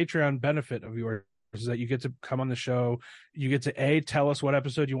a Patreon benefit of yours, is that you get to come on the show. You get to A, tell us what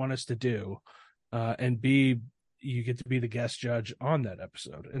episode you want us to do, and B, you get to be the guest judge on that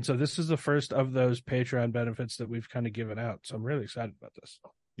episode. And so this is the first of those Patreon benefits that we've kind of given out. So I'm really excited about this.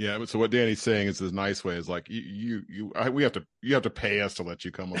 Yeah, so what Danny's saying is this nice way is like you have to pay us to let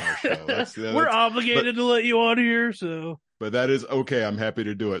you come on our show. We're obligated to let you on here, so. But that is okay. I'm happy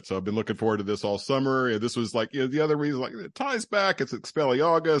to do it. So I've been looking forward to this all summer. This was like the other reason, like it ties back. It's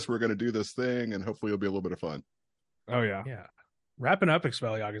Expelliarmus. We're going to do this thing, and hopefully it'll be a little bit of fun. Oh yeah. Wrapping up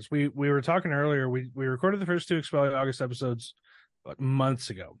Expelliarmus. We were talking earlier. We recorded the first 2 Expelliarmus episodes months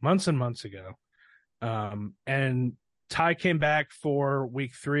and months ago. And Ty came back for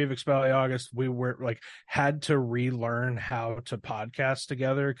week 3 of Expelliarmus. We were had to relearn how to podcast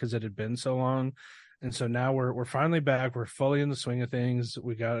together because it had been so long. And so now we're finally back. We're fully in the swing of things.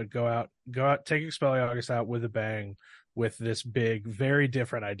 We got to go out, take Expelliarmus out with a bang with this big, very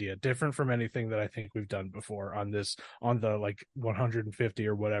different idea, different from anything that I think we've done before on the 150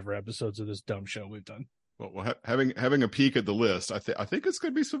 or whatever episodes of this dumb show we've done. Well, having a peek at the list, I think it's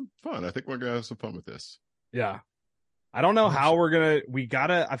going to be some fun. I think we're going to have some fun with this. Yeah. I don't know how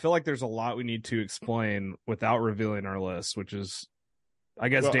I feel like there's a lot we need to explain without revealing our list, which is, I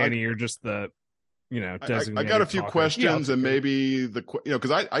guess, Danny, you're just the, designated I got a few talker. questions and maybe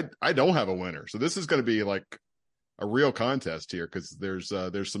because I don't have a winner. So this is going to be like a real contest here because there's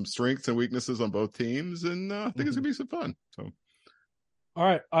some strengths and weaknesses on both teams. And I think it's going to be some fun. So. All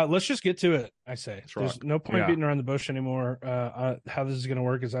right, let's just get to it. I say there's no point beating around the bush anymore. How this is going to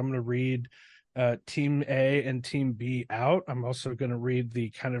work is I'm going to read Team A and Team B out. I'm also going to read the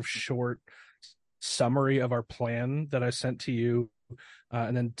kind of short summary of our plan that I sent to you,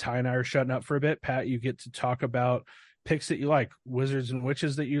 and then Ty and I are shutting up for a bit. Pat, you get to talk about picks that you like, wizards and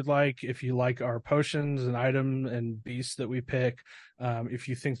witches that you'd like, if you like our potions and item and beasts that we pick, if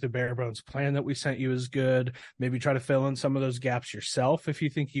you think the bare bones plan that we sent you is good, maybe try to fill in some of those gaps yourself if you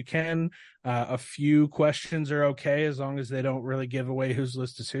think you can. A few questions are okay as long as they don't really give away whose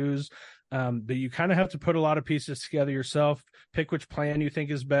list is whose. But you kind of have to put a lot of pieces together yourself, pick which plan you think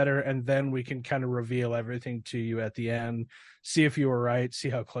is better, and then we can kind of reveal everything to you at the end, see if you were right,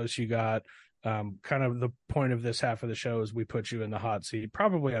 see how close you got. Kind of the point of this half of the show is we put you in the hot seat,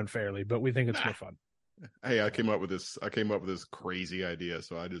 probably unfairly, but we think it's more fun. Hey, I came up with this crazy idea,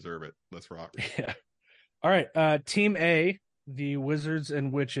 so I deserve it. Let's rock. Yeah. All right. Team A, the wizards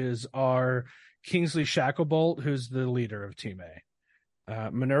and witches, are Kingsley Shacklebolt, who's the leader of Team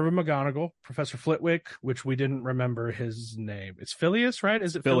A. Minerva McGonagall, Professor Flitwick, which we didn't remember his name. It's Phileas, right?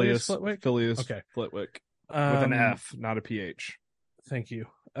 Is it Phileas Flitwick? Phileas okay. Flitwick. With an F, not a PH. Thank you.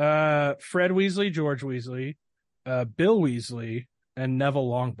 Fred Weasley, George Weasley, Bill Weasley, and Neville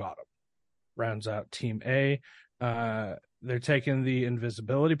Longbottom rounds out Team A. They're taking the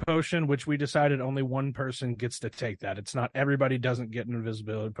invisibility potion, which we decided only one person gets to take that. It's not everybody doesn't get an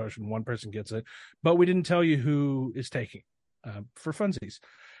invisibility potion. One person gets it, but we didn't tell you who is taking for funsies.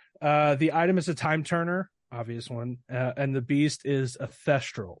 The item is a time turner, obvious one, and the beast is a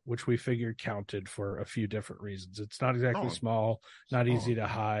thestral, which we figured counted for a few different reasons. It's not exactly small, not easy to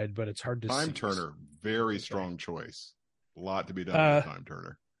hide, but it's hard to time see. Turner, very strong choice. A lot to be done with time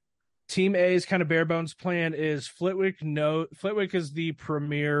turner. Team A's kind of bare bones plan is Flitwick. Flitwick is the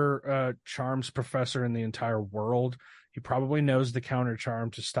premier charms professor in the entire world. He probably knows the counter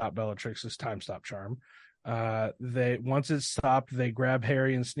charm to stop Bellatrix's time stop charm. Once it's stopped, they grab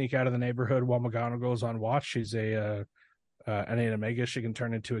Harry and sneak out of the neighborhood while McGonagall is on watch. She's a Any Omega, she can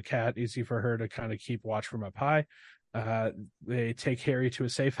turn into a cat. Easy for her to kind of keep watch from up high. They take Harry to a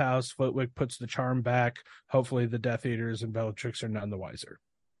safe house. Flitwick puts the charm back. Hopefully the Death Eaters and Bellatrix are none the wiser.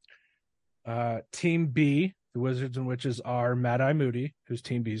 Team B, the Wizards and Witches, are Mad-Eye Moody, who's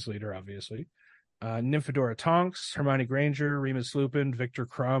Team B's leader, obviously. Nymphadora Tonks, Hermione Granger, Remus Lupin, Victor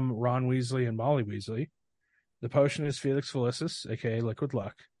Crumb, Ron Weasley, and Molly Weasley. The potion is Felix Felicis, aka Liquid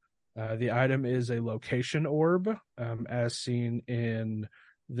Luck. The item is a location orb, as seen in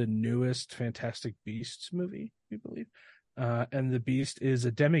the newest Fantastic Beasts movie, we believe. And the beast is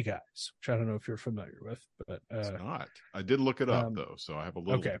a demiguise, which I don't know if you're familiar with, but it's not. I did look it up though, so I have a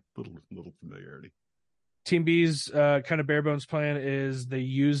little familiarity. Team B's kind of bare bones plan is they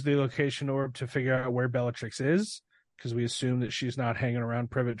use the location orb to figure out where Bellatrix is, because we assume that she's not hanging around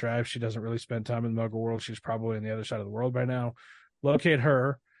Privet Drive. She doesn't really spend time in the Muggle world. She's probably on the other side of the world by now. Locate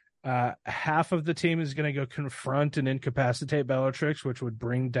her. Half of the team is going to go confront and incapacitate Bellatrix, which would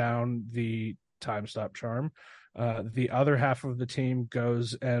bring down the time stop charm. The other half of the team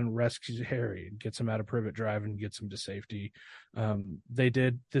goes and rescues Harry and gets him out of Privet Drive and gets him to safety.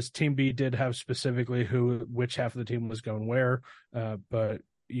 This Team B did have specifically which half of the team was going where, but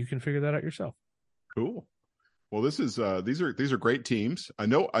you can figure that out yourself. Cool. Well, this is these are great teams. I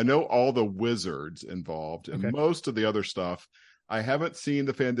know all the wizards involved, and most of the other stuff. I haven't seen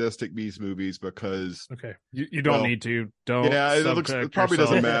the Fantastic Beasts movies because you don't need to. Don't. Yeah, it probably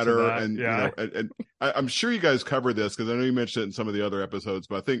doesn't matter. And yeah. and I'm sure you guys covered this because I know you mentioned it in some of the other episodes,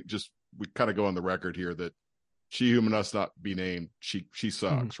 but I think just we kind of go on the record here that She Who Must Not Be Named, she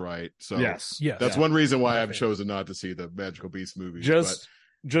sucks, right? So yes, that's one reason why I've chosen not to see the Magical Beasts movies.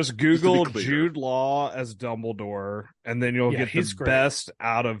 Just Google Jude Law as Dumbledore, and then you'll get the best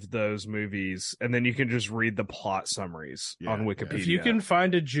out of those movies, and then you can just read the plot summaries on Wikipedia. If you can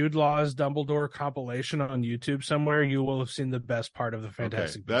find a Jude Law as Dumbledore compilation on YouTube somewhere, you will have seen the best part of the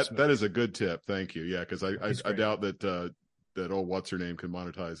Fantastic Beasts movie. That is a good tip. Thank you. Yeah, because I doubt that old what's-her-name can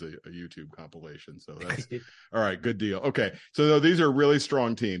monetize a YouTube compilation. So that's all right. Good deal. Okay. So these are really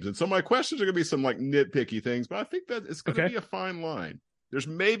strong teams. And so my questions are going to be some like nitpicky things, but I think that it's going to be a fine line. There's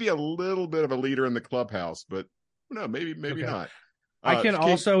maybe a little bit of a leader in the clubhouse, but no, maybe not. I can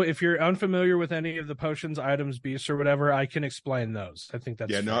also, if you're unfamiliar with any of the potions, items, beasts, or whatever, I can explain those. I think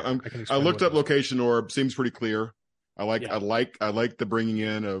that's I looked up location orb. Seems pretty clear. I like the bringing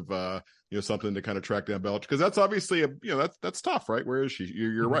in of something to kind of track down Bellatrix, because that's obviously that's tough, right? Where is she?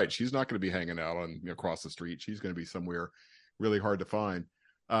 You're right. She's not going to be hanging out on across the street. She's going to be somewhere really hard to find.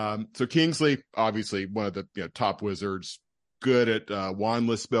 So Kingsley, obviously one of the top wizards. Good at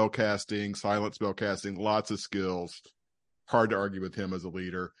wandless spell casting, silent spell casting, lots of skills. Hard to argue with him as a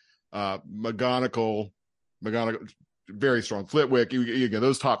leader. McGonagall, very strong. Flitwick, you get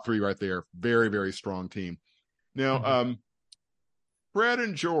those top three right there. Very, very strong team. Now, Fred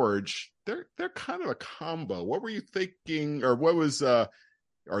and George, they're kind of a combo. What were you thinking, or what was? Are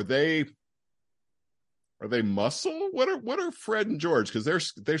they muscle? What are Fred and George? Because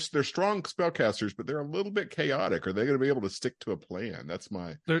they're strong spellcasters, but they're a little bit chaotic. Are they going to be able to stick to a plan? That's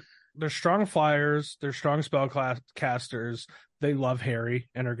my. They're strong flyers. They're strong spellcasters. They love Harry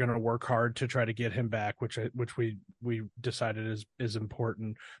and are going to work hard to try to get him back, which we decided is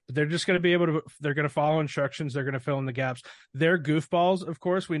important. But they're just going to be able to. They're going to follow instructions. They're going to fill in the gaps. They're goofballs, of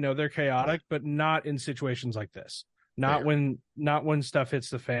course. We know they're chaotic, but not in situations like this. Not when stuff hits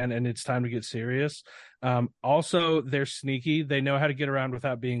the fan and it's time to get serious. Also, they're sneaky. They know how to get around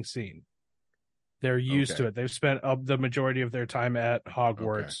without being seen. They're used to it. They've spent the majority of their time at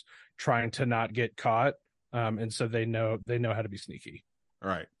Hogwarts trying to not get caught, and so they know how to be sneaky. All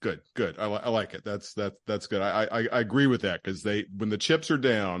right, good. I like it. That's good. I agree with that, because when the chips are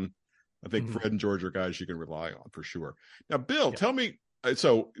down, I think Fred and George are guys you can rely on for sure. Now, Bill, tell me.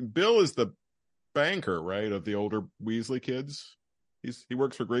 So Bill is the banker, right, of the older Weasley kids. He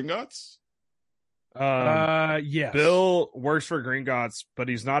works for Gringotts. Yes. Bill works for Gringotts, but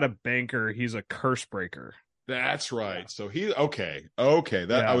he's not a banker. He's a curse breaker. That's right. So he okay.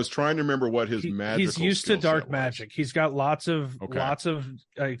 I was trying to remember what his magical. He's used to dark magic. He's got lots of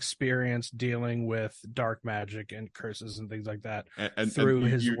experience dealing with dark magic and curses and things like that. And through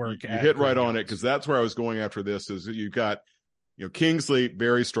his work, you hit right on it, because that's where I was going after this. Is you've got. Kingsley,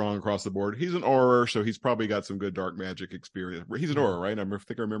 very strong across the board. He's an Auror, so he's probably got some good dark magic experience. He's an Auror, right? I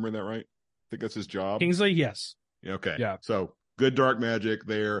think I'm remembering that right. I think that's his job. Kingsley, yes. Okay. Yeah. So good dark magic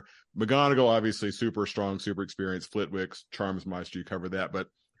there. McGonagall, obviously super strong, super experienced. Flitwick's Charms Meister, you covered that. But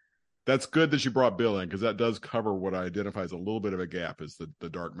that's good that you brought Bill in, because that does cover what I identify as a little bit of a gap, is the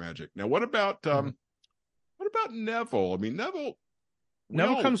dark magic. Now, what about Neville? I mean, Neville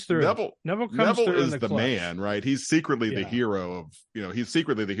Neville comes through. Neville comes through is in the the clutch. man, right? He's secretly the Yeah. hero of, he's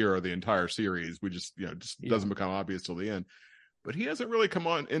secretly the hero of the entire series. We just, doesn't become obvious till the end. But he hasn't really come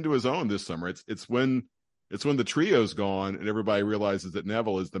on into his own this summer. It's when the trio's gone and everybody realizes that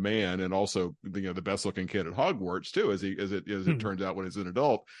Neville is the man, and also the best looking kid at Hogwarts too, as it turns out when he's an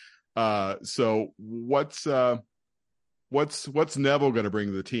adult. So what's Neville going to bring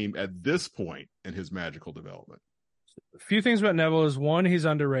to the team at this point in his magical development? A few things about Neville is, one, he's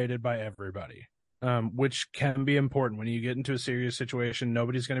underrated by everybody, which can be important when you get into a serious situation.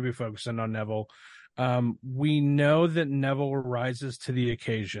 Nobody's going to be focusing on Neville. We know that Neville rises to the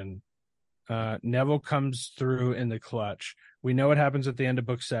occasion. Neville comes through in the clutch. We know what happens at the end of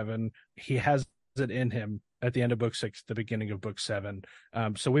book 7. He has it in him at the end of book 6, the beginning of book 7.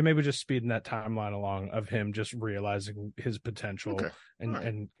 So we may be just speeding that timeline along of him just realizing his potential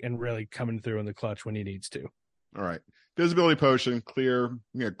and really coming through in the clutch when he needs to. All right. Visibility potion, clear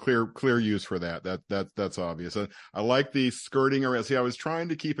use for that. That's obvious. I like the skirting around. See, I was trying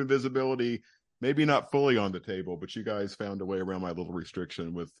to keep invisibility maybe not fully on the table, but you guys found a way around my little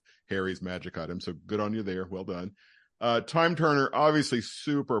restriction with Harry's magic item. So good on you there. Well done. Time Turner, obviously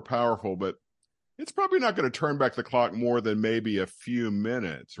super powerful, but it's probably not going to turn back the clock more than maybe a few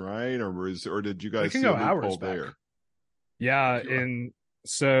minutes, right? Or did you guys see a loophole there? Yeah, and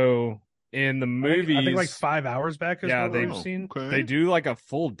so in the movies, I think like 5 hours back is what we've seen. Okay. They do like a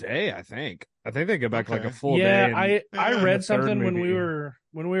full day, I think. They go back like a full day. Yeah, I read something when we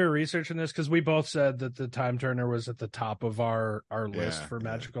were researching this, because we both said that the Time Turner was at the top of our list for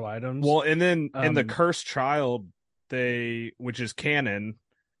magical items. Well, and then in the Cursed Child, which is canon,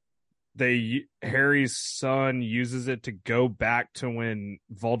 Harry's son uses it to go back to when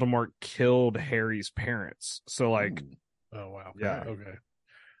Voldemort killed Harry's parents. So like, oh wow, yeah, okay.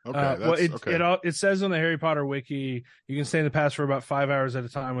 Well, it says on the Harry Potter wiki, you can stay in the past for about 5 hours at a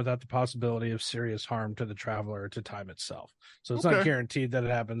time without the possibility of serious harm to the traveler or to time itself. So it's not guaranteed that it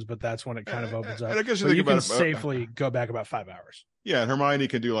happens, but that's when it kind of opens up. And I guess you can safely go back about 5 hours. Yeah, and Hermione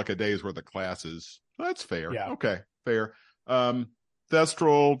can do like a day's worth of classes. That's fair. Yeah. Okay, fair.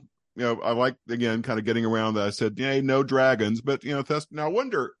 Thestral, I like, again, kind of getting around that. I said, no dragons, but now I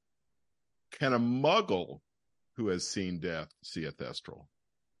wonder, can a Muggle who has seen death see a Thestral?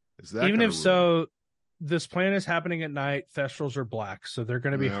 Even if so, this plan is happening at night. Thestrals are black, so they're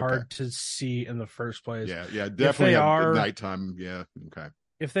going to be hard to see in the first place. Yeah, definitely at nighttime. Yeah, okay.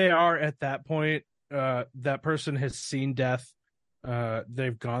 If they are at that point, that person has seen death.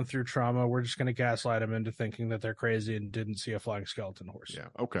 They've gone through trauma. We're just going to gaslight them into thinking that they're crazy and didn't see a flying skeleton horse. Yeah,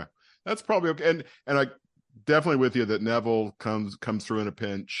 okay, that's probably okay. And I definitely with you that Neville comes through in a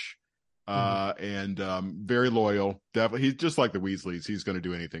pinch. And very loyal. Definitely, he's just like the Weasleys. He's going to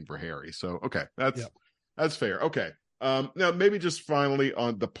do anything for Harry. So, okay, that's fair. Okay, now maybe just finally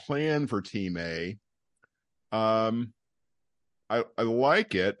on the plan for Team A. I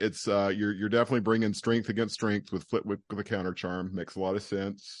like it. It's you're definitely bringing strength against strength with Flitwick with a counter charm. Makes a lot of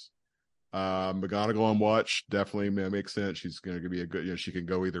sense. McGonagall on watch definitely makes sense. She's going to be a good. She can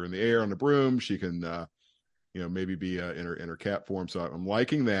go either in the air on a broom. She can, maybe be in her cat form. So I'm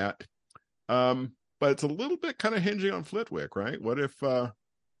liking that. But it's a little bit kind of hinging on Flitwick, right? What if does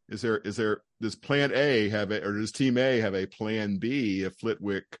Plan A does Team A have a Plan B if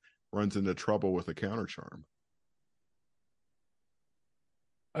Flitwick runs into trouble with a counter charm?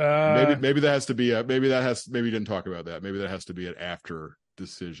 Maybe that has to be maybe you didn't talk about that. Maybe that has to be an after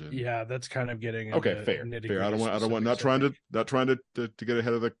decision. Yeah, that's kind of getting okay. Fair. I don't want. Not trying to get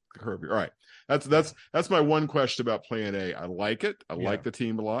ahead of the curve here. All right. That's my one question about Plan A. I like it. I like the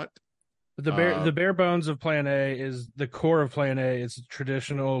team a lot. The bare bones of Plan A is the core of Plan A. It's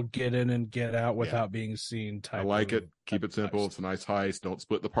traditional get in and get out without being seen type. I like it. Keep it simple. It's a nice heist. Don't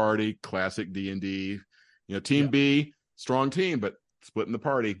split the party. Classic D&D. Team B, strong team, but splitting the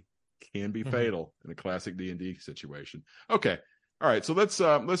party can be fatal in a classic D&D situation. Okay. All right. So let's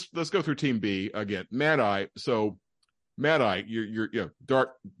go through Team B again. Mad-Eye. So Mad-Eye, you're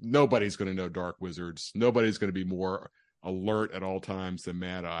dark. Nobody's going to know dark wizards. Nobody's going to be more alert at all times than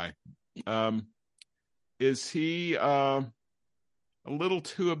Mad-Eye. Is he a little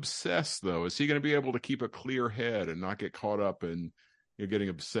too obsessed though? Is he going to be able to keep a clear head and not get caught up in getting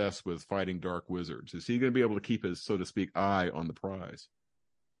obsessed with fighting dark wizards? Is he going to be able to keep his, so to speak, eye on the prize?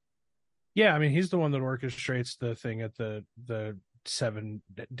 Yeah, I mean, he's the one that orchestrates the thing at the 7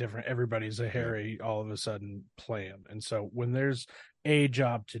 different everybody's a Harry all of a sudden plan. And so when there's a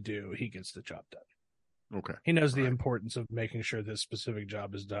job to do, he gets the job done. Okay. He knows the importance of making sure this specific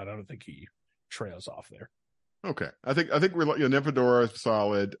job is done. I don't think he trails off there. Okay. I think we're Nymphadora is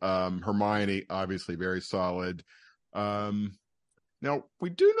solid. Hermione, obviously very solid. Now, we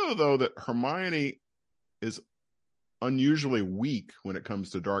do know, though, that Hermione is unusually weak when it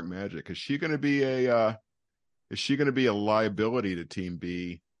comes to dark magic. Is she going to be a liability to Team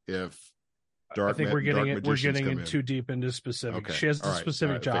B if I think we're getting in too deep into specifics. Okay. She has the All right.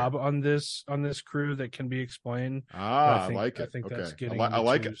 specific job fair. on this crew that can be explained. I like it. I think okay. that's getting. I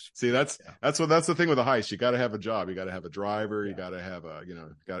like it. See, that's the thing with a heist. You got to have a job. You got to have a driver. You got to have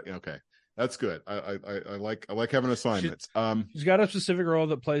okay. That's good. I like having assignments. She's got a specific role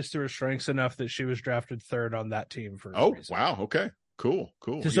that plays to her strengths enough that she was drafted third on that team for. Oh wow. Okay. Cool.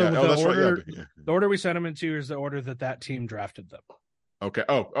 So the order we sent them into is the order that team drafted them. Okay.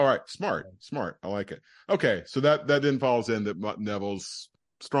 Oh, all right. Smart. I like it. Okay. So that then falls in that Neville's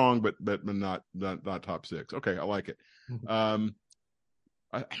strong, but not top 6. Okay. I like it. I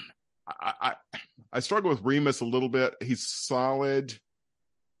struggle with Remus a little bit. He's solid.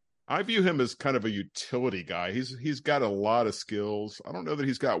 I view him as kind of a utility guy. He's got a lot of skills. I don't know that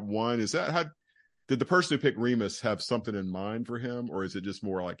he's got one. Is that how? Did the person who picked Remus have something in mind for him, or is it just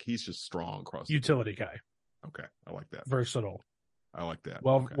more like he's just strong across the utility guy? Okay, I like that. Versatile. I like that.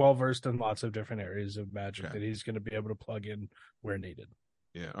 Well versed in lots of different areas of magic that he's going to be able to plug in where needed.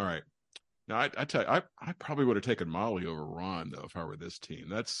 Yeah. All right. Now I tell you, I probably would have taken Molly over Ron though if I were this team.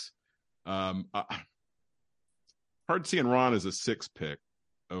 That's hard seeing Ron as a 6 pick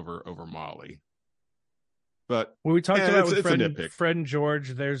over Molly. But when we talked about with friend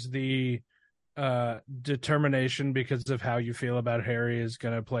George, there's the determination because of how you feel about Harry is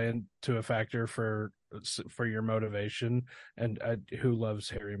going to play into a factor for your motivation, and who loves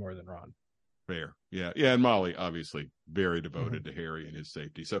Harry more than Ron. Fair. Yeah, and Molly obviously very devoted to Harry and his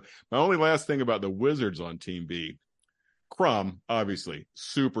safety. So my only last thing about the Wizards on Team B, Crumb, obviously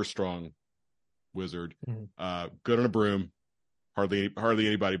super strong wizard, good on a broom. Hardly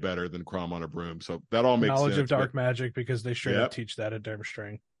anybody better than Crumb on a broom. So that all makes knowledge sense, of dark magic because they straight up teach that at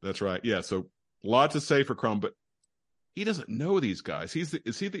Durmstrang. That's right. Yeah. So a lot to say for Crumb, but he doesn't know these guys.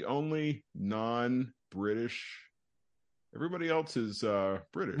 Is he the only non-British? Everybody else is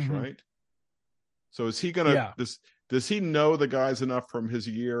British, right? So is he gonna? Does he know the guys enough from his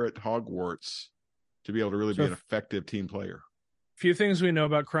year at Hogwarts to be able to really be an effective team player? Few things we know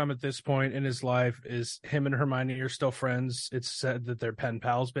about Crumb at this point in his life is him and Hermione are still friends. It's said that they're pen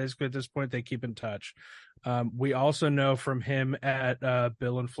pals basically at this point. They keep in touch. We also know from him at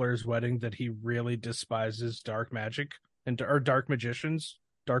Bill and Fleur's wedding that he really despises dark magic or dark magicians,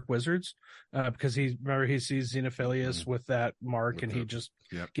 dark wizards, because he sees Xenophilius with that mark and he just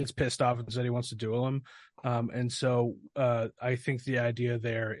gets pissed off and said he wants to duel him. And so I think the idea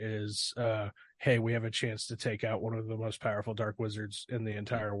there is, hey, we have a chance to take out one of the most powerful dark wizards in the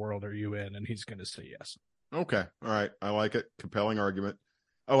entire world. Are you in? And he's going to say yes. Okay. All right. I like it. Compelling argument.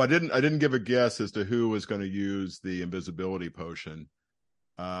 Oh, I didn't give a guess as to who was going to use the invisibility potion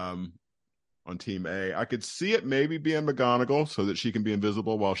on Team A. I could see it maybe being McGonagall so that she can be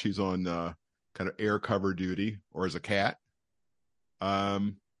invisible while she's on kind of air cover duty or as a cat.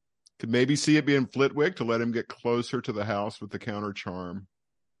 Could maybe see it being Flitwick to let him get closer to the house with the counter charm.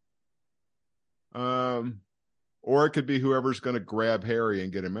 Or it could be whoever's going to grab Harry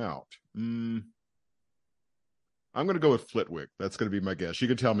and get him out. I'm going to go with Flitwick. That's going to be my guess. You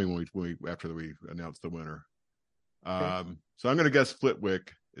can tell me when we after we announce the winner. Okay. So I'm going to guess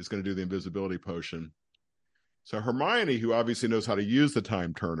Flitwick is going to do the invisibility potion. So Hermione, who obviously knows how to use the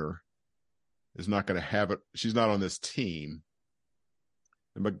time turner, is not going to have it. She's not on this team.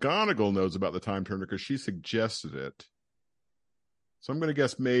 And McGonagall knows about the time turner because she suggested it. So I'm going to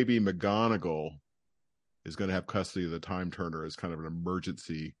guess maybe McGonagall is going to have custody of the time turner as kind of an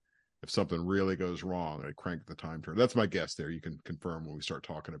emergency if something really goes wrong. They crank the time turner. That's my guess there. You can confirm when we start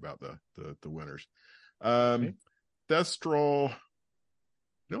talking about the winners. Okay. Thestral.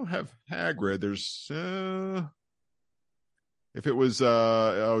 Don't have Hagrid. There's if it was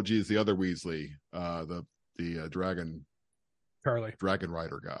the other Weasley, the dragon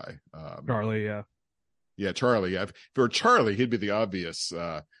rider guy. Charlie, yeah, Charlie. If it were Charlie, he'd be the obvious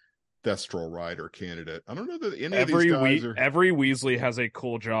Thestral rider candidate. I don't know that any of these guys are. Every Weasley has a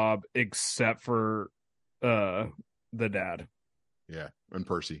cool job except for the dad. Yeah, and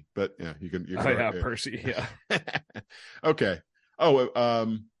Percy. But yeah, you can. Percy. Yeah. Okay. Oh,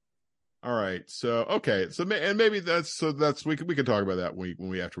 all right. So okay. So maybe that's we can talk about that when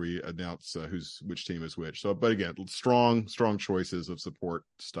we after we announce which team is which. So, but again, strong choices of support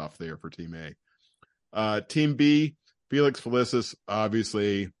stuff there for Team A. Team B, Felix Felicis,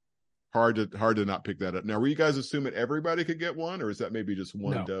 obviously hard to not pick that up. Now, were you guys assuming everybody could get one, or is that maybe just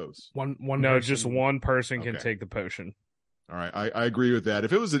one dose? One. No, just one person can take the potion. All right, I agree with that.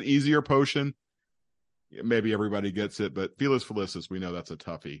 If it was an easier potion, maybe everybody gets it, but Felis Felicis, we know that's a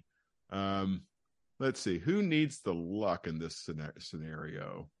toughie. Let's see, who needs the luck in this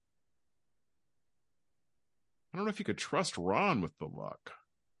scenario? I don't know if you could trust Ron with the luck,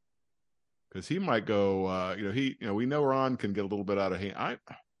 because he might go. We know Ron can get a little bit out of hand. I'm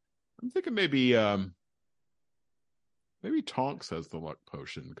thinking maybe Tonks has the luck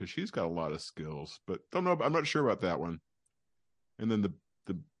potion because she's got a lot of skills, but don't know. I'm not sure about that one. And then the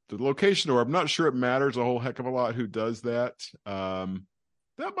location, or I'm not sure it matters a whole heck of a lot who does that.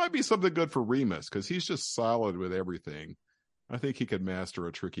 That might be something good for Remus because he's just solid with everything. I think he could master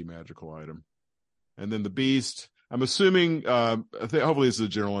a tricky magical item. And then the Beast, I'm assuming, hopefully this is a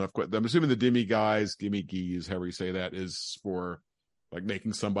general enough question. I'm assuming the gimme gees, however you say that, is for like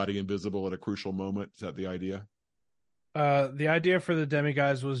making somebody invisible at a crucial moment. Is that the idea? The idea for the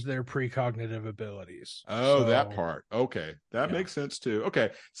demiguise was their precognitive abilities. Oh, that part. Okay. That makes sense too.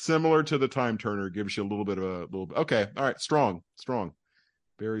 Okay. Similar to the Time Turner, gives you a little bit of okay. All right. Strong.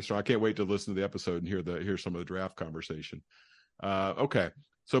 Very strong. I can't wait to listen to the episode and hear some of the draft conversation. Okay.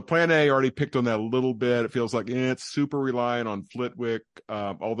 So plan A already picked on that a little bit. It feels like it's super reliant on Flitwick.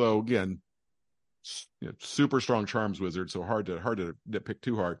 Although again, super strong charms wizard. So hard to nitpick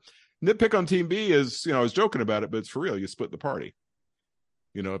too hard. Nitpick on Team B is, I was joking about it, but it's for real. You split the party.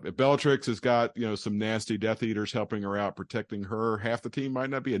 If Bellatrix has got, some nasty Death Eaters helping her out, protecting her, half the team might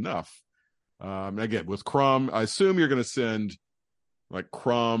not be enough. Again, with Crumb, I assume you're going to send like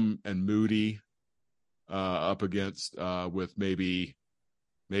Crumb and Moody up against with maybe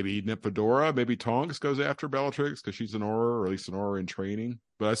Nymphadora, maybe Tonks goes after Bellatrix because she's an Auror, or at least an Auror in training.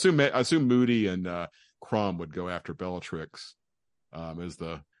 But I assume Moody and Crumb would go after Bellatrix as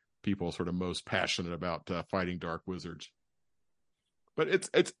the people sort of most passionate about fighting dark wizards. But it's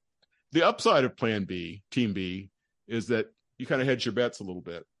the upside of Plan B, Team B, is that you kind of hedge your bets a little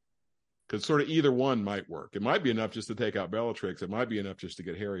bit, because sort of either one might work. It might be enough just to take out Bellatrix. It might be enough just to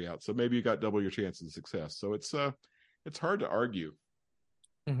get Harry out. So maybe you got double your chances of success. So it's hard to argue.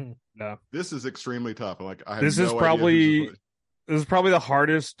 Mm-hmm. Yeah, this is extremely tough. This is probably the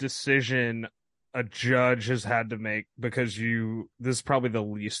hardest decision a judge has had to make, because this is probably the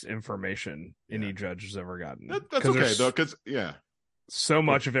least information any judge has ever gotten. That's okay though, because so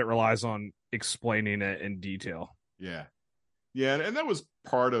much of it relies on explaining it in detail. Yeah, and that was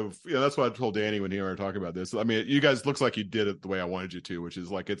part of that's what I told Danny when he and I were talking about this. I mean, you guys looks like you did it the way I wanted you to, which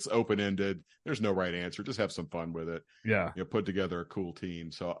is like it's open ended. There's no right answer. Just have some fun with it. Yeah, put together a cool team.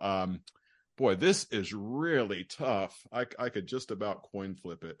 So, boy, this is really tough. I could just about coin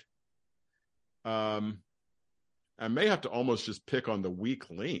flip it. I may have to almost just pick on the weak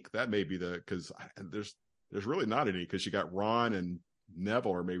link. That may be because there's really not any, because you got Ron and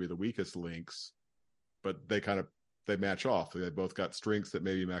Neville are maybe the weakest links, but they match off. They both got strengths that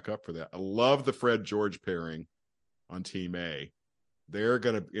maybe make up for that. I love the Fred George pairing on Team A. They're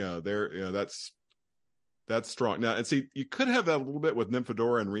gonna, that's strong. Now, and see, you could have that a little bit with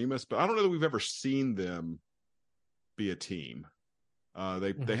Nymphadora and Remus, but I don't know that we've ever seen them be a team.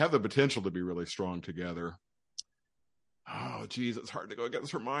 They have the potential to be really strong together. Oh, geez, it's hard to go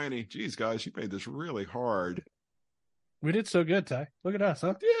against Hermione. Geez, guys, you made this really hard. We did so good, Ty. Look at us,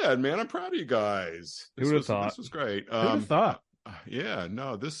 huh? Yeah, man, I'm proud of you guys. Who would have thought? This was great. Who would have thought? Yeah,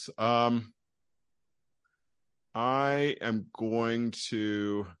 no, this. I am going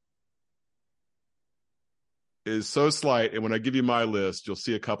to. Is so slight, and when I give you my list, you'll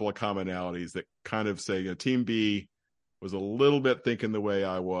see a couple of commonalities that kind of say, Team B was a little bit thinking the way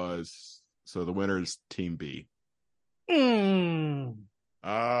I was, so the winner is Team B.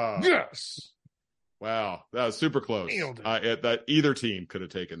 Yes. Wow, that was super close. That either team could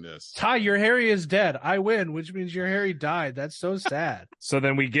have taken this. Ty, your Harry is dead. I win, which means your Harry died. That's so sad. So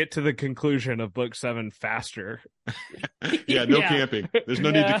then we get to the conclusion of book 7 faster. Yeah, no camping. There's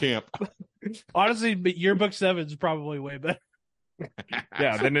no need to camp. Honestly, but your book 7 is probably way better.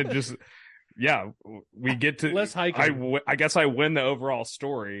 Yeah, then it just, we get to less hiking. I guess I win the overall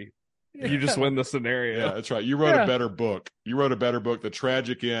story. You just win the scenario. Yeah, that's right. You wrote a better book. The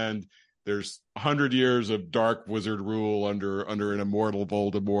tragic end. There's 100 years of dark wizard rule under an immortal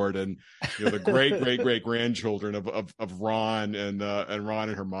Voldemort, and the great grandchildren of Ron and Ron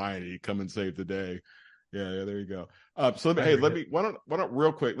and Hermione come and save the day. Yeah, there you go. So why don't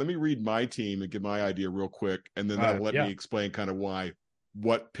real quick, let me read my team and give my idea real quick, and then that'll let me explain kind of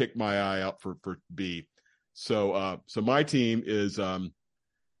what picked my eye out for B. So my team is and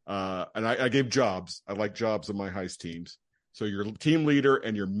I gave jobs. I like jobs in my heist teams. So your team leader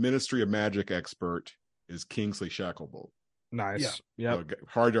and your Ministry of Magic expert is Kingsley Shacklebolt. Nice. Yeah. So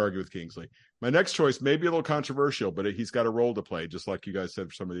hard to argue with Kingsley. My next choice may be a little controversial, but he's got a role to play, just like you guys said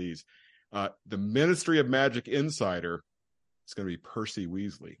for some of these. The Ministry of Magic insider is going to be Percy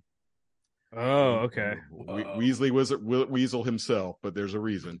Weasley. Oh, okay. Weasley was Weasel himself, but there's a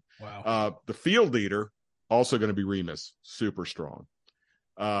reason. Wow. The field leader also going to be Remus, super strong.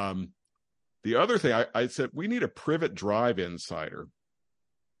 The other thing I said, we need a Privet Drive insider.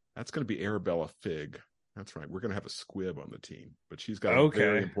 That's going to be Arabella Figg. That's right. We're going to have a squib on the team, but she's got a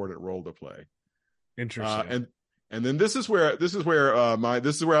very important role to play. Interesting. And then this is where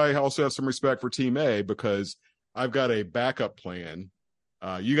I also have some respect for Team A, because I've got a backup plan.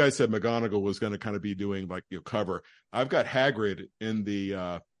 You guys said McGonagall was going to kind of be doing like cover. I've got Hagrid in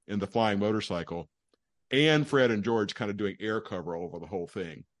the flying motorcycle, and Fred and George kind of doing air cover over the whole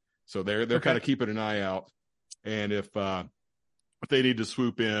thing. So they're kind of keeping an eye out, and if they need to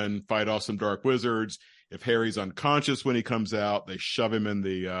swoop in, fight off some dark wizards. If Harry's unconscious when he comes out, they shove him in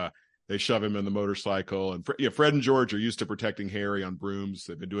the motorcycle. And Fred and George are used to protecting Harry on brooms.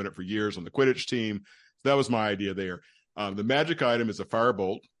 They've been doing it for years on the Quidditch team. So that was my idea there. The magic item is a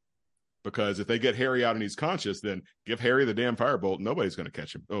firebolt, because if they get Harry out and he's conscious, then give Harry the damn firebolt. Nobody's going to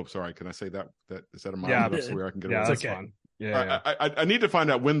catch him. Oh, sorry. Can I say that? Is that a mild enough where I can get away? That's fine. Yeah. I need to find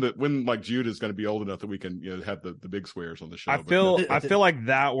out when like Jude is going to be old enough that we can have the big swears on the show. I feel like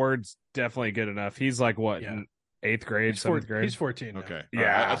that word's definitely good enough. He's like what, in 8th grade, 7th grade? He's 14 now. Okay.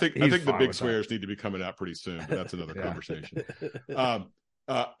 Yeah. I think the big swears need to be coming out pretty soon, but that's another conversation. And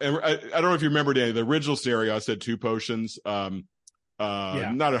I don't know if you remember, Danny, the original scenario, I said 2 potions. Not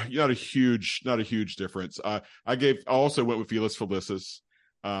a huge difference. I also went with Felix Felicis.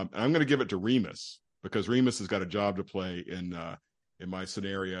 And I'm going to give it to Remus, because Remus has got a job to play in my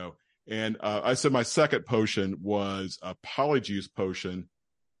scenario. And I said my second potion was a Polyjuice potion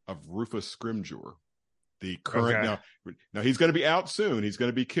of Rufus Scrimgeour. The current now he's going to be out soon. He's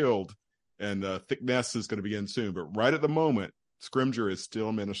going to be killed, and Thick Ness is going to be in soon. But right at the moment, Scrimgeour is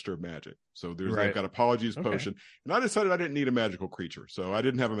still Minister of Magic. So I've got a Polyjuice potion, and I decided I didn't need a magical creature, so I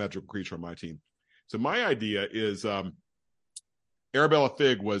didn't have a magical creature on my team. So my idea is Arabella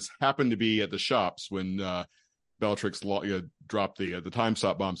Figg happened to be at the shops when Bellatrix dropped the time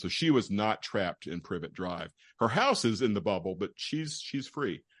stop bomb, so she was not trapped in Privet Drive. Her house is in the bubble, but she's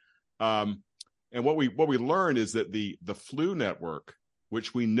free. And what we learned is that the Flu network,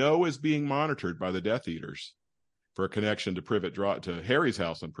 which we know is being monitored by the Death Eaters for a connection to Privet Drive, to Harry's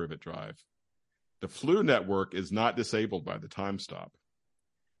house on Privet Drive, the Flu network is not disabled by the time stop.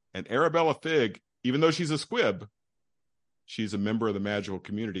 And Arabella Figg, even though she's a squib, she's a member of the magical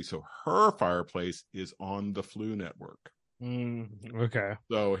community, so her fireplace is on the Flu network. Okay.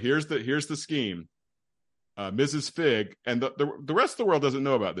 So here's the scheme. Mrs. Figg, and the rest of the world doesn't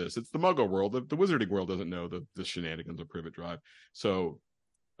know about this. It's the Muggle world. The Wizarding world doesn't know the shenanigans of Privet Drive. So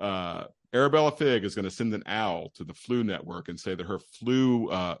Arabella Figg is going to send an owl to the Flu network and say that her flu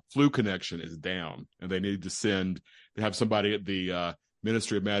connection is down, and they need to have somebody at the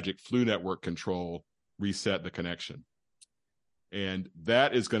Ministry of Magic Flu network control reset the connection. And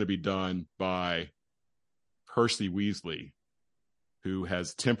that is going to be done by Percy Weasley, who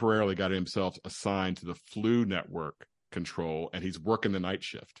has temporarily got himself assigned to the Flu network control, and he's working the night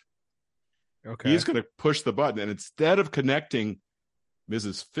shift. Okay. He's going to push the button, and instead of connecting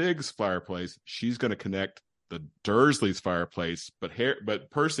Mrs. Figg's fireplace, she's going to connect the Dursleys' fireplace, but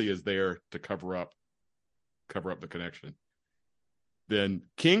Percy is there to cover up the connection. Then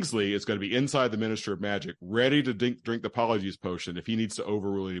Kingsley is going to be inside the Minister of Magic, ready to drink the Polyjuice potion if he needs to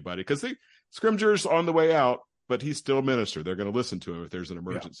overrule anybody, because Scrimgeour's on the way out, but he's still minister. They're going to listen to him if there's an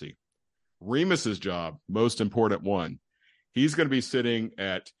emergency. Yeah. Remus's job, most important one, he's going to be sitting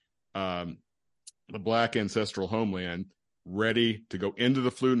at the Black ancestral homeland, ready to go into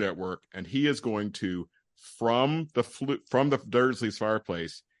the Flu network, and he is going to, from the Dursley's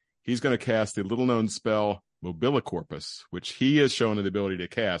fireplace, he's going to cast the little-known spell Mobilicorpus, which he has shown the ability to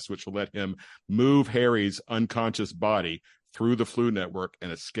cast, which will let him move Harry's unconscious body through the Flu network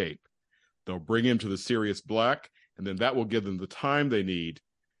and escape. They'll bring him to the Sirius Black, and then that will give them the time they need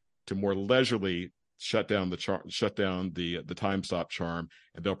to more leisurely shut down the time stop charm,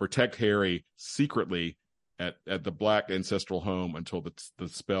 and they'll protect Harry secretly at the Black ancestral home until the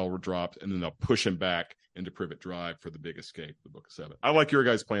spell drops, and then they'll push him back into Privet Drive for the big escape of the Book of Seven. I like your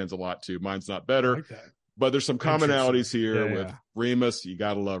guys' plans a lot too. Mine's not better, like that, but there's some commonalities here with Remus. You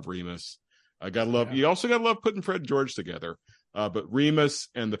gotta love Remus. You also gotta love putting Fred and George together. But Remus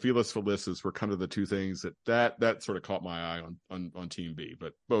and the Felix Felicis were kind of the two things that sort of caught my eye on Team B,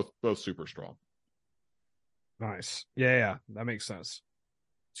 but both super strong. Nice. Yeah, that makes sense.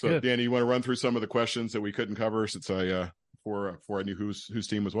 So, good. Danny, you want to run through some of the questions that we couldn't cover since before I knew whose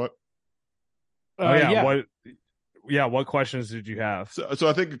team was what? What yeah, what questions did you have? So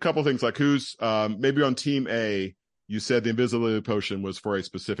I think a couple things, like who's maybe on team A, you said the invisibility potion was for a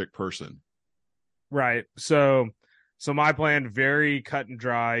specific person. Right. So my plan, very cut and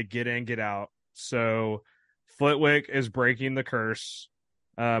dry, get in, get out. So Flitwick is breaking the curse.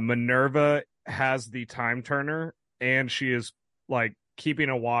 Minerva has the time turner, and she is like keeping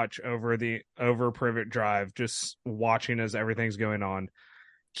a watch over Privet Drive, just watching as everything's going on.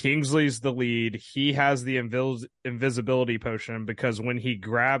 Kingsley's the lead. He has the invisibility potion because when he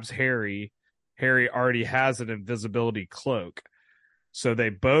grabs Harry already has an invisibility cloak. So they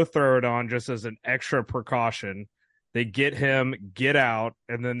both throw it on just as an extra precaution. They get him, get out,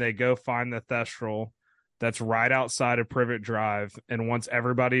 and then they go find the Thestral that's right outside of Privet Drive. And once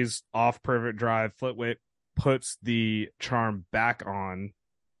everybody's off Privet Drive, Flitwick puts the charm back on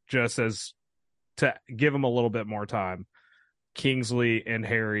just as to give him a little bit more time. Kingsley and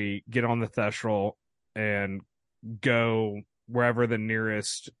Harry get on the Thestral and go wherever the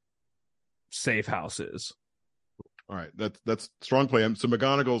nearest safe house is. All right, that's strong plan. So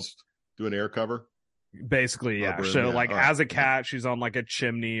McGonagall's doing air cover, basically, yeah. Broom, So yeah. like All as right. a cat, she's on like a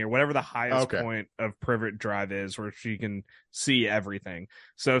chimney or whatever the highest Okay. point of Privet Drive is, where she can see everything.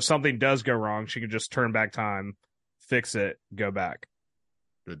 So if something does go wrong, she can just turn back time, fix it, go back.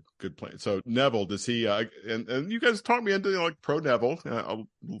 Good plan. So Neville, does he? And you guys talk me into like pro Neville.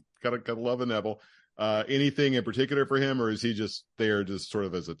 Gotta love a Neville. Anything in particular for him, or is he just there just sort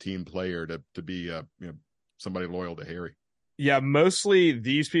of as a team player to be somebody loyal to Harry? Yeah, mostly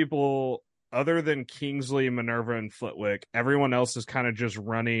these people, other than Kingsley, Minerva, and Flitwick, everyone else is kind of just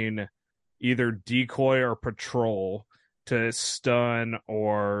running either decoy or patrol to stun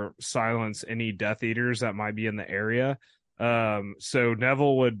or silence any Death Eaters that might be in the area. So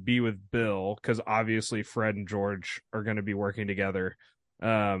Neville would be with Bill because obviously Fred and George are going to be working together.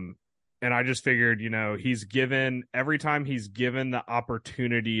 And I just figured, every time he's given the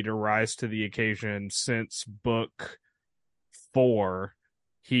opportunity to rise to the occasion since book 4,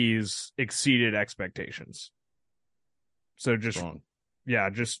 he's exceeded expectations. So just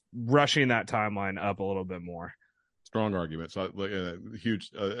rushing that timeline up a little bit more. Strong argument. So huge.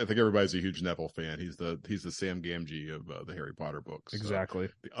 I think everybody's a huge Neville fan. He's the Sam Gamgee of the Harry Potter books. Exactly.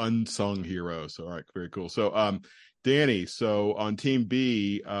 The unsung hero. So all right, very cool. So Danny, so on team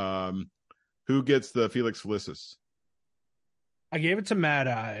B, who gets the Felix Felicis? I gave it to Mad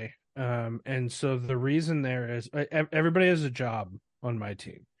Eye. And so the reason there is everybody has a job on my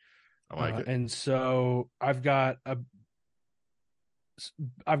team. I like it. And so I've got a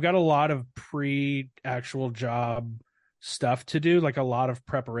lot of pre-actual job stuff to do, like a lot of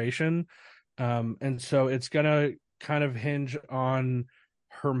preparation. And so it's going to kind of hinge on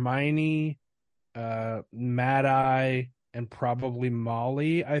Hermione, Mad Eye, and probably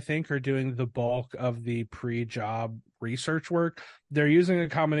Molly, I think, are doing the bulk of the pre-job research work. They're using a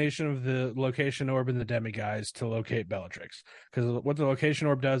combination of the location orb and the demiguise to locate Bellatrix. Because what the location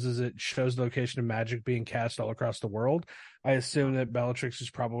orb does is it shows the location of magic being cast all across the world. I assume that Bellatrix is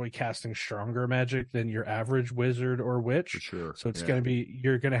probably casting stronger magic than your average wizard or witch. For sure. So it's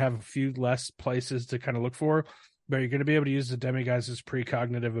you're going to have a few less places to kind of look for, but you're going to be able to use the demiguise's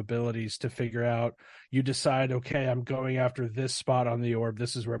precognitive abilities to figure out. You decide, okay, I'm going after this spot on the orb.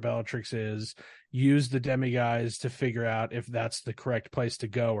 This is where Bellatrix is. Use the demiguise to figure out if that's the correct place to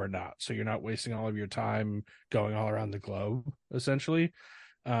go or not. So you're not wasting all of your time going all around the globe, essentially.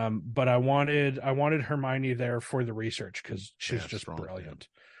 But I wanted Hermione there for the research because she's just brilliant.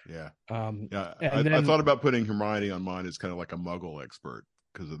 Yeah. I thought about putting Hermione on mine as kind of like a Muggle expert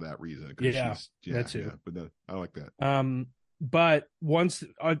because of that reason. That too. Yeah, but I like that. But once,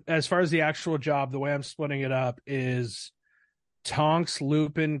 as far as the actual job, the way I'm splitting it up is Tonks,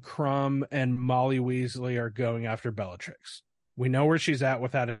 Lupin, Crumb, and Molly Weasley are going after Bellatrix. We know where she's at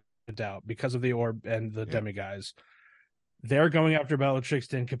without a doubt because of the orb and the demiguise. They're going after Bellatrix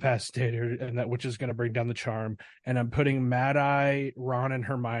to incapacitate her, and which is going to bring down the charm. And I'm putting Mad Eye, Ron, and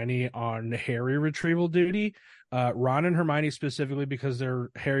Hermione on Harry retrieval duty. Ron and Hermione specifically because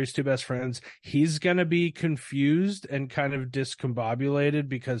they're Harry's two best friends. He's going to be confused and kind of discombobulated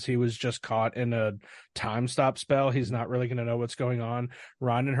because he was just caught in a time stop spell. He's not really going to know what's going on.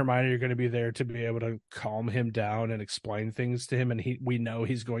 Ron and Hermione are going to be there to be able to calm him down and explain things to him. And we know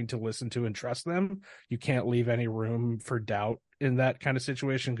he's going to listen to and trust them. You can't leave any room for doubt in that kind of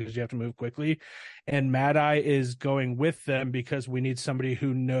situation because you have to move quickly. And Mad Eye is going with them because we need somebody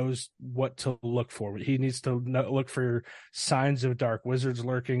who knows what to look for. He needs to look for signs of dark wizards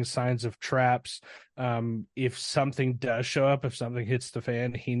lurking, signs of traps, if something does show up, if something hits the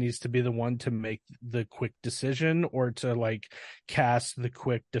fan, he needs to be the one to make the quick decision or to like cast the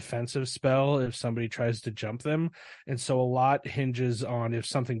quick defensive spell if somebody tries to jump them. And so a lot hinges on if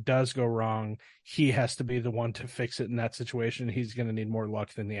something does go wrong, he has to be the one to fix it in that situation. He's going to need more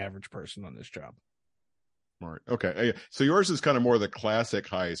luck than the average person on this job. Smart. Okay. So yours is kind of more the classic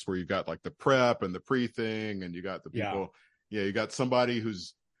heist where you got like the prep and the pre thing, and you got the people. Yeah, you got somebody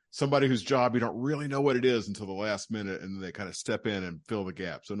whose job you don't really know what it is until the last minute, and then they kind of step in and fill the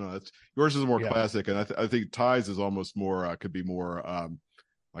gap. So no, yours is more classic, and I think Ty's is almost more could be more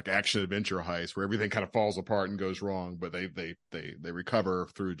like action adventure heist where everything kind of falls apart and goes wrong, but they recover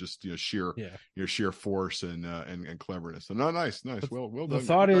through just sheer force and cleverness. So no, nice. Well done. The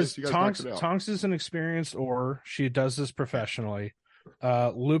thought is Tonks is an experienced or she does this professionally.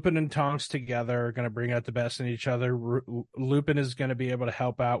 Lupin and Tonks together are going to bring out the best in each other. Lupin is going to be able to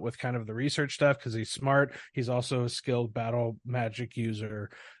help out with kind of the research stuff because he's smart. He's also a skilled battle magic user.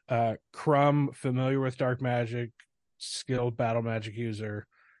 Crumb, familiar with dark magic, skilled battle magic user.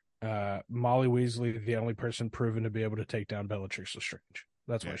 Molly Weasley, the only person proven to be able to take down Bellatrix Lestrange.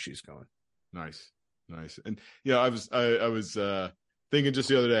 That's why she's going. Nice. And I was thinking just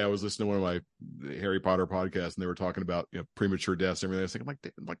the other day, I was listening to one of my Harry Potter podcasts, and they were talking about premature deaths and everything. I was thinking,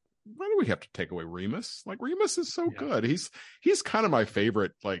 like, why do we have to take away Remus? Like, Remus is so good. He's kind of my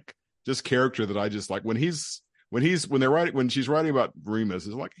favorite, like, just character that I just like. When she's writing about Remus,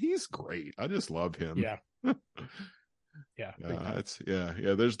 it's like he's great. I just love him. Yeah.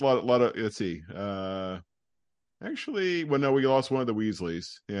 There's a lot of. Let's see. Actually, we lost one of the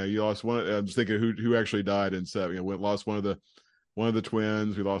Weasleys. Yeah, you lost one. I'm just thinking who actually died in 7. We lost one of the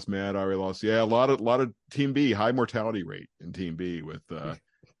twins. We lost Mad Eye. We lost a lot of Team B, high mortality rate in Team B with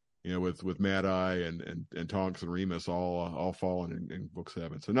with Mad Eye and Tonks and Remus all falling in book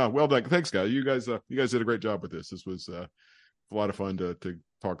 7. So no, well done. Thanks, guys. You guys did a great job with this. This was a lot of fun to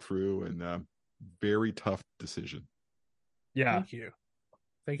talk through, and very tough decision. Yeah.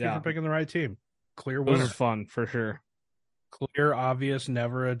 Thank you for picking the right team. Clear winner. This was fun for sure. Clear, obvious,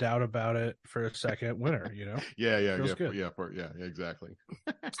 never a doubt about it for a second winner, Yeah, Feels good. Yeah, exactly.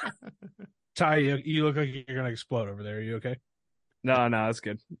 Ty, you look like you're gonna explode over there. Are you okay? No, that's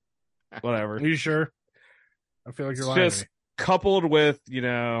good. Whatever. Are you sure? I feel like you're it's lying just to me. Coupled with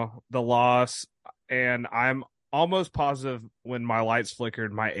the loss, and I'm almost positive when my lights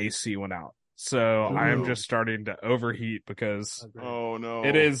flickered, my AC went out. So I am just starting to overheat because oh no,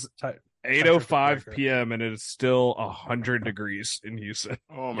 it is 8:05 p.m. and it is still 100 degrees in Houston.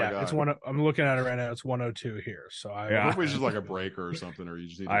 Oh my god! It's I'm looking at it right now. It's 102 here. So hopefully it's just like a breaker or something, or you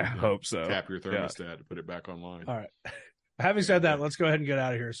just need to hope so. Tap your thermostat to put it back online. All right. Having said that, let's go ahead and get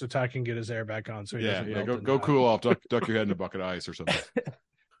out of here so Ty can get his air back on. So go cool off. Duck your head in a bucket of ice or something.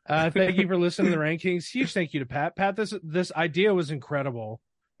 Thank you for listening to the rankings. Huge thank you to Pat. Pat, this idea was incredible.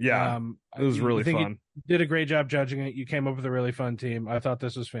 Yeah, it was really fun. You did a great job judging it. You came up with a really fun team. I thought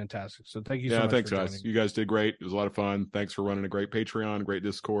this was fantastic. So thank you so much. Thanks, for guys. joining. You guys did great. It was a lot of fun. Thanks for running a great Patreon, great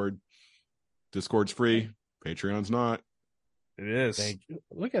Discord. Discord's free. Patreon's not. It is. Thank you.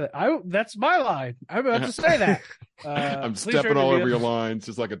 Look at it. That's my line. I'm about to say that. I'm stepping all over your lines,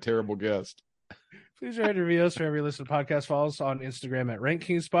 just like a terrible guest. Please rate and review us for every listen to podcast. Follow us on Instagram at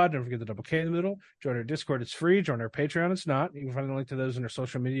RankKingSpot. Don't forget the double K in the middle. Join our Discord. It's free. Join our Patreon. It's not. You can find the link to those in our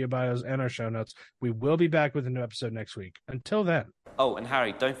social media bios and our show notes. We will be back with a new episode next week. Until then. Oh, and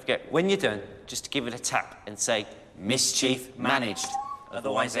Harry, don't forget, when you're done, just give it a tap and say, Mischief managed.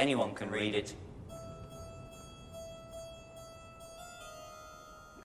 Otherwise, anyone can read it.